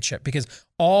championship because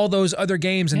all those other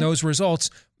games and those results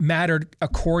mattered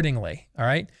accordingly. All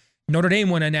right. Notre Dame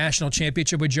won a national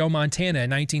championship with Joe Montana in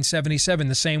 1977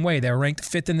 the same way. They were ranked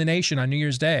 5th in the nation on New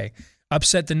Year's Day,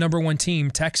 upset the number 1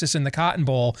 team, Texas, in the Cotton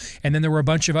Bowl. And then there were a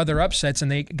bunch of other upsets and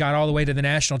they got all the way to the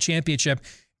national championship.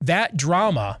 That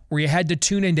drama where you had to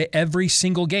tune into every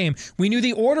single game. We knew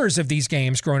the orders of these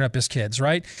games growing up as kids,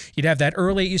 right? You'd have that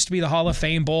early, it used to be the Hall of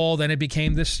Fame Bowl. Then it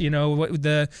became this,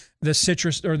 the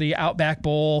Citrus or the Outback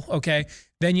Bowl. Okay.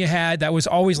 Then you had, that was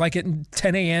always like at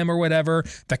 10 a.m. or whatever.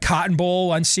 The Cotton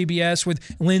Bowl on CBS with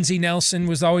Lindsey Nelson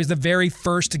was always the very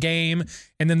first game.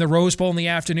 And then the Rose Bowl in the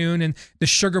afternoon, and the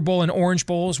Sugar Bowl and Orange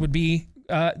Bowls would be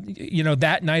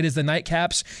that night as the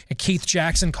nightcaps, and Keith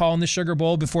Jackson calling the Sugar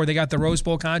Bowl before they got the Rose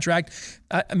Bowl contract.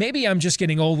 Maybe I'm just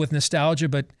getting old with nostalgia,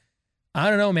 but I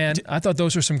don't know, man. I thought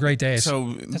those were some great days.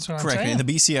 So, correct me. In the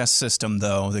BCS system,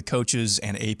 though, the coaches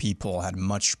and AP poll had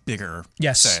much bigger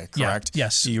say, correct? Yeah,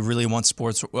 yes. Do you really want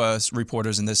sports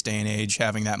reporters in this day and age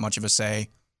having that much of a say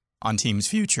on teams'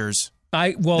 futures?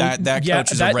 That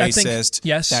coach is a racist.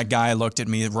 Yes. That guy looked at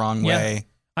me the wrong way.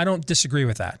 I don't disagree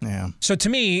with that. Yeah. So to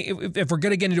me, if we're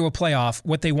going to get into a playoff,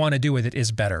 what they want to do with it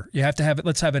is better. You have to have it.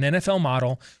 Let's have an NFL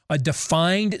model, a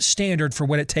defined standard for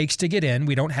what it takes to get in.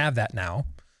 We don't have that now,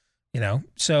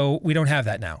 so we don't have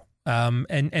that now.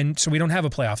 And so we don't have a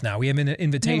playoff now. We have an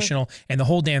invitational, and the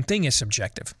whole damn thing is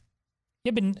subjective.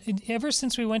 Yeah, but ever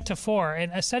since we went to 4,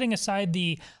 and setting aside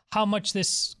how much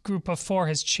this group of 4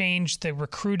 has changed the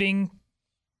recruiting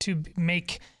to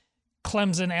make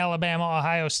Clemson, Alabama,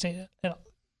 Ohio State,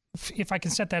 if I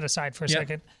can set that aside for a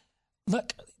second,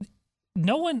 look,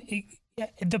 no one,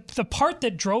 the part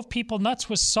that drove people nuts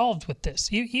was solved with this.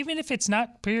 Even if it's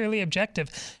not purely objective,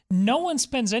 no one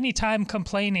spends any time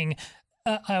complaining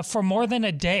for more than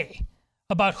a day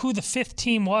about who the 5th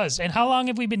team was. And how long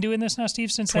have we been doing this now,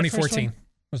 Steve? Since 2014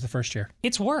 was the first year.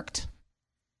 It's worked,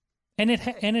 and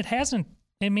it hasn't.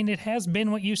 I mean, it has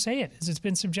been what you say it is. It's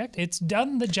been subjective. It's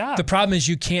done the job. The problem is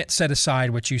you can't set aside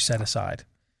what you set aside.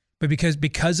 But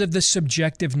because of the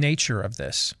subjective nature of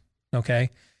this,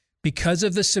 okay? Because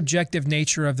of the subjective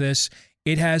nature of this,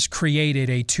 it has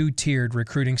created a 2-tiered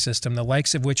recruiting system, the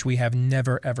likes of which we have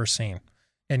never, ever seen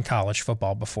in college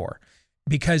football before.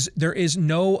 because there is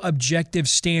no objective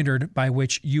standard by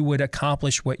which you would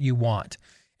accomplish what you want.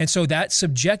 And so that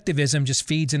subjectivism just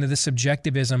feeds into the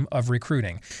subjectivism of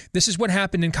recruiting. This is what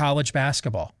happened in college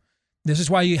basketball. This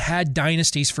is why you had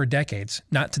dynasties for decades,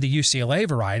 not to the UCLA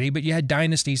variety, but you had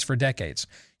dynasties for decades.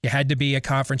 You had to be a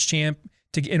conference champ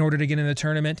in order to get in the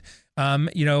tournament.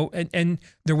 And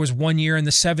there was one year in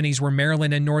the 70s where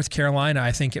Maryland and North Carolina,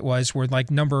 I think it was, were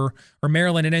like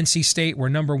Maryland and NC State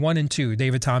were number 1 and 2.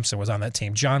 David Thompson was on that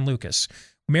team. John Lucas.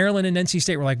 Maryland and NC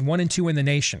State were like 1 and 2 in the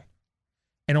nation.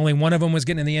 And only one of them was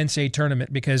getting in the NCAA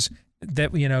tournament because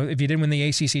if you didn't win the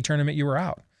ACC tournament, you were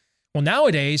out. Well,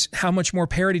 nowadays, how much more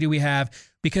parity do we have?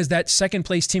 Because that second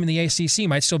place team in the ACC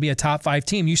might still be a top 5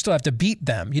 team. You still have to beat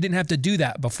them. You didn't have to do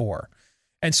that before.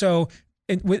 And so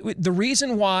the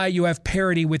reason why you have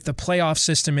parity with the playoff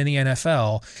system in the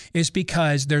NFL is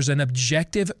because there's an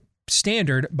objective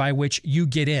standard by which you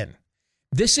get in.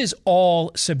 This is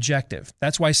all subjective.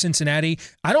 That's why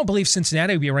I don't believe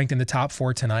Cincinnati would be ranked in the top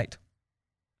 4 tonight.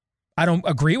 I don't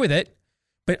agree with it,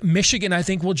 but Michigan, I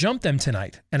think, will jump them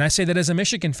tonight. And I say that as a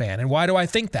Michigan fan. And why do I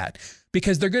think that?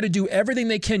 Because they're going to do everything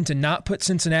they can to not put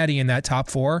Cincinnati in that top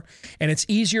 4. And it's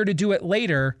easier to do it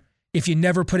later if you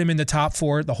never put him in the top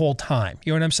 4 the whole time.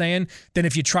 You know what I'm saying? Than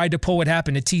if you tried to pull what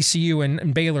happened to TCU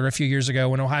and Baylor a few years ago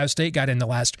when Ohio State got in the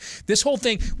last. This whole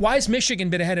thing, why has Michigan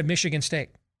been ahead of Michigan State?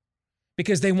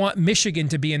 Because they want Michigan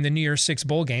to be in the New Year's 6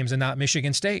 bowl games and not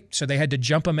Michigan State. So they had to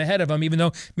jump them ahead of them, even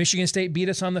though Michigan State beat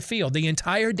us on the field. The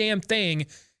entire damn thing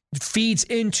feeds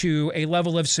into a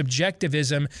level of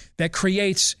subjectivism that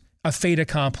creates a fait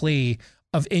accompli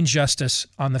of injustice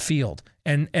on the field.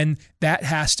 And that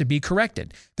has to be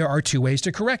corrected. There are 2 ways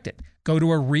to correct it. Go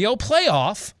to a real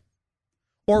playoff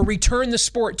or return the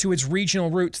sport to its regional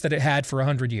roots that it had for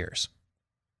 100 years.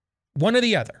 One or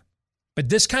the other. But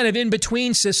this kind of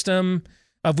in-between system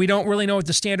of we don't really know what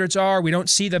the standards are, we don't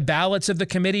see the ballots of the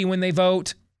committee when they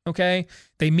vote, okay?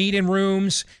 They meet in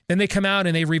rooms, then they come out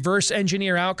and they reverse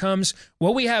engineer outcomes.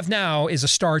 What we have now is a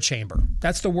star chamber.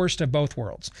 That's the worst of both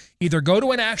worlds. Either go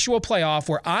to an actual playoff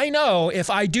where I know if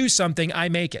I do something, I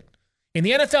make it. In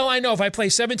the NFL, I know if I play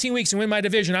 17 weeks and win my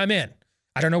division, I'm in.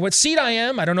 I don't know what seed I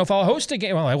am. I don't know if I'll host a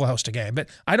game. Well, I will host a game, but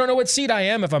I don't know what seed I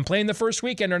am, if I'm playing the first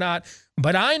weekend or not.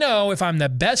 But I know if I'm the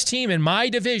best team in my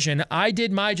division, I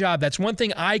did my job. That's one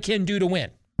thing I can do to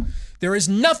win. There is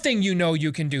nothing you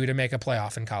can do to make a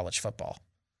playoff in college football,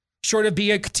 short of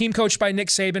be a team coached by Nick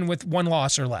Saban with 1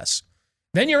 loss or less.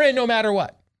 Then you're in no matter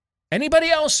what. Anybody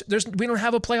else, we don't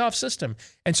have a playoff system.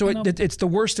 And so it's the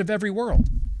worst of every world.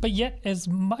 But yet as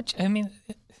much,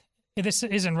 this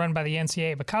isn't run by the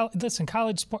NCAA, but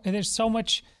college sport, there's so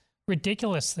much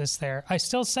ridiculousness there. I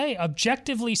still say,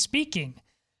 objectively speaking,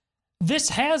 this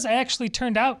has actually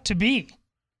turned out to be.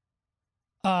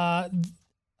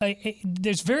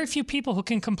 There's very few people who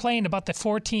can complain about the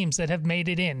 4 teams that have made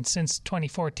it in since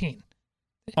 2014.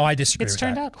 Oh, I disagree with that. It's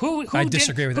turned out. I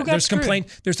disagree with that.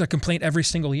 There's a complaint every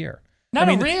single year. Not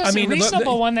a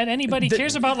reasonable one that anybody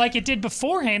cares about like it did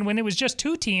beforehand when it was just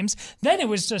 2 teams. Then it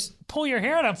was just pull your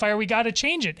hair out on fire. We got to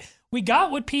change it. We got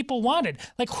what people wanted.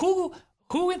 Like who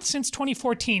since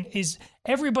 2014 is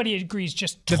everybody agrees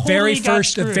just totally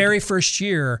the very first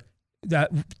year that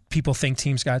people think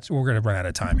teams got. We're going to run out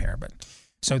of time here, but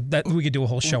so that we could do a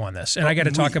whole show on this. And I got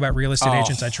to talk about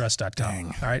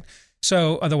realestateagentsitrust.com. All right.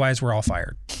 So otherwise we're all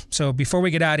fired. So before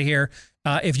we get out of here,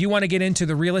 if you want to get into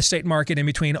the real estate market in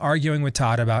between arguing with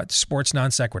Todd about sports non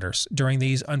sequiturs during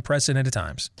these unprecedented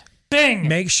times, Bing!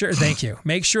 Thank you.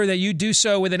 Make sure that you do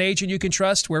so with an agent you can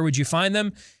trust. Where would you find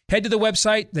them? Head to the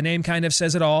website. The name kind of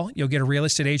says it all. You'll get a real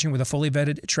estate agent with a fully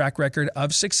vetted track record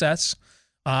of success,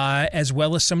 as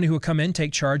well as somebody who will come in,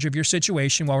 take charge of your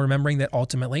situation while remembering that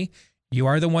ultimately you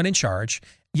are the one in charge.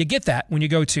 You get that when you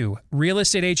go to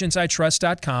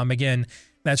realestateagentsitrust.com. Again,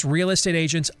 that's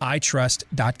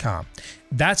realestateagentsitrust.com.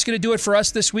 That's going to do it for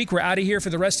us this week. We're out of here for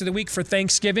the rest of the week for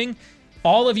Thanksgiving.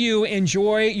 All of you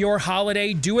enjoy your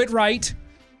holiday. Do it right.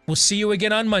 We'll see you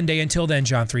again on Monday. Until then,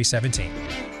 John 3:17.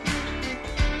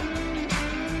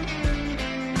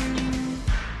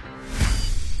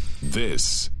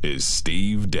 This is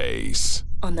Steve Deace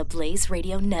on the Blaze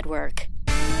Radio Network.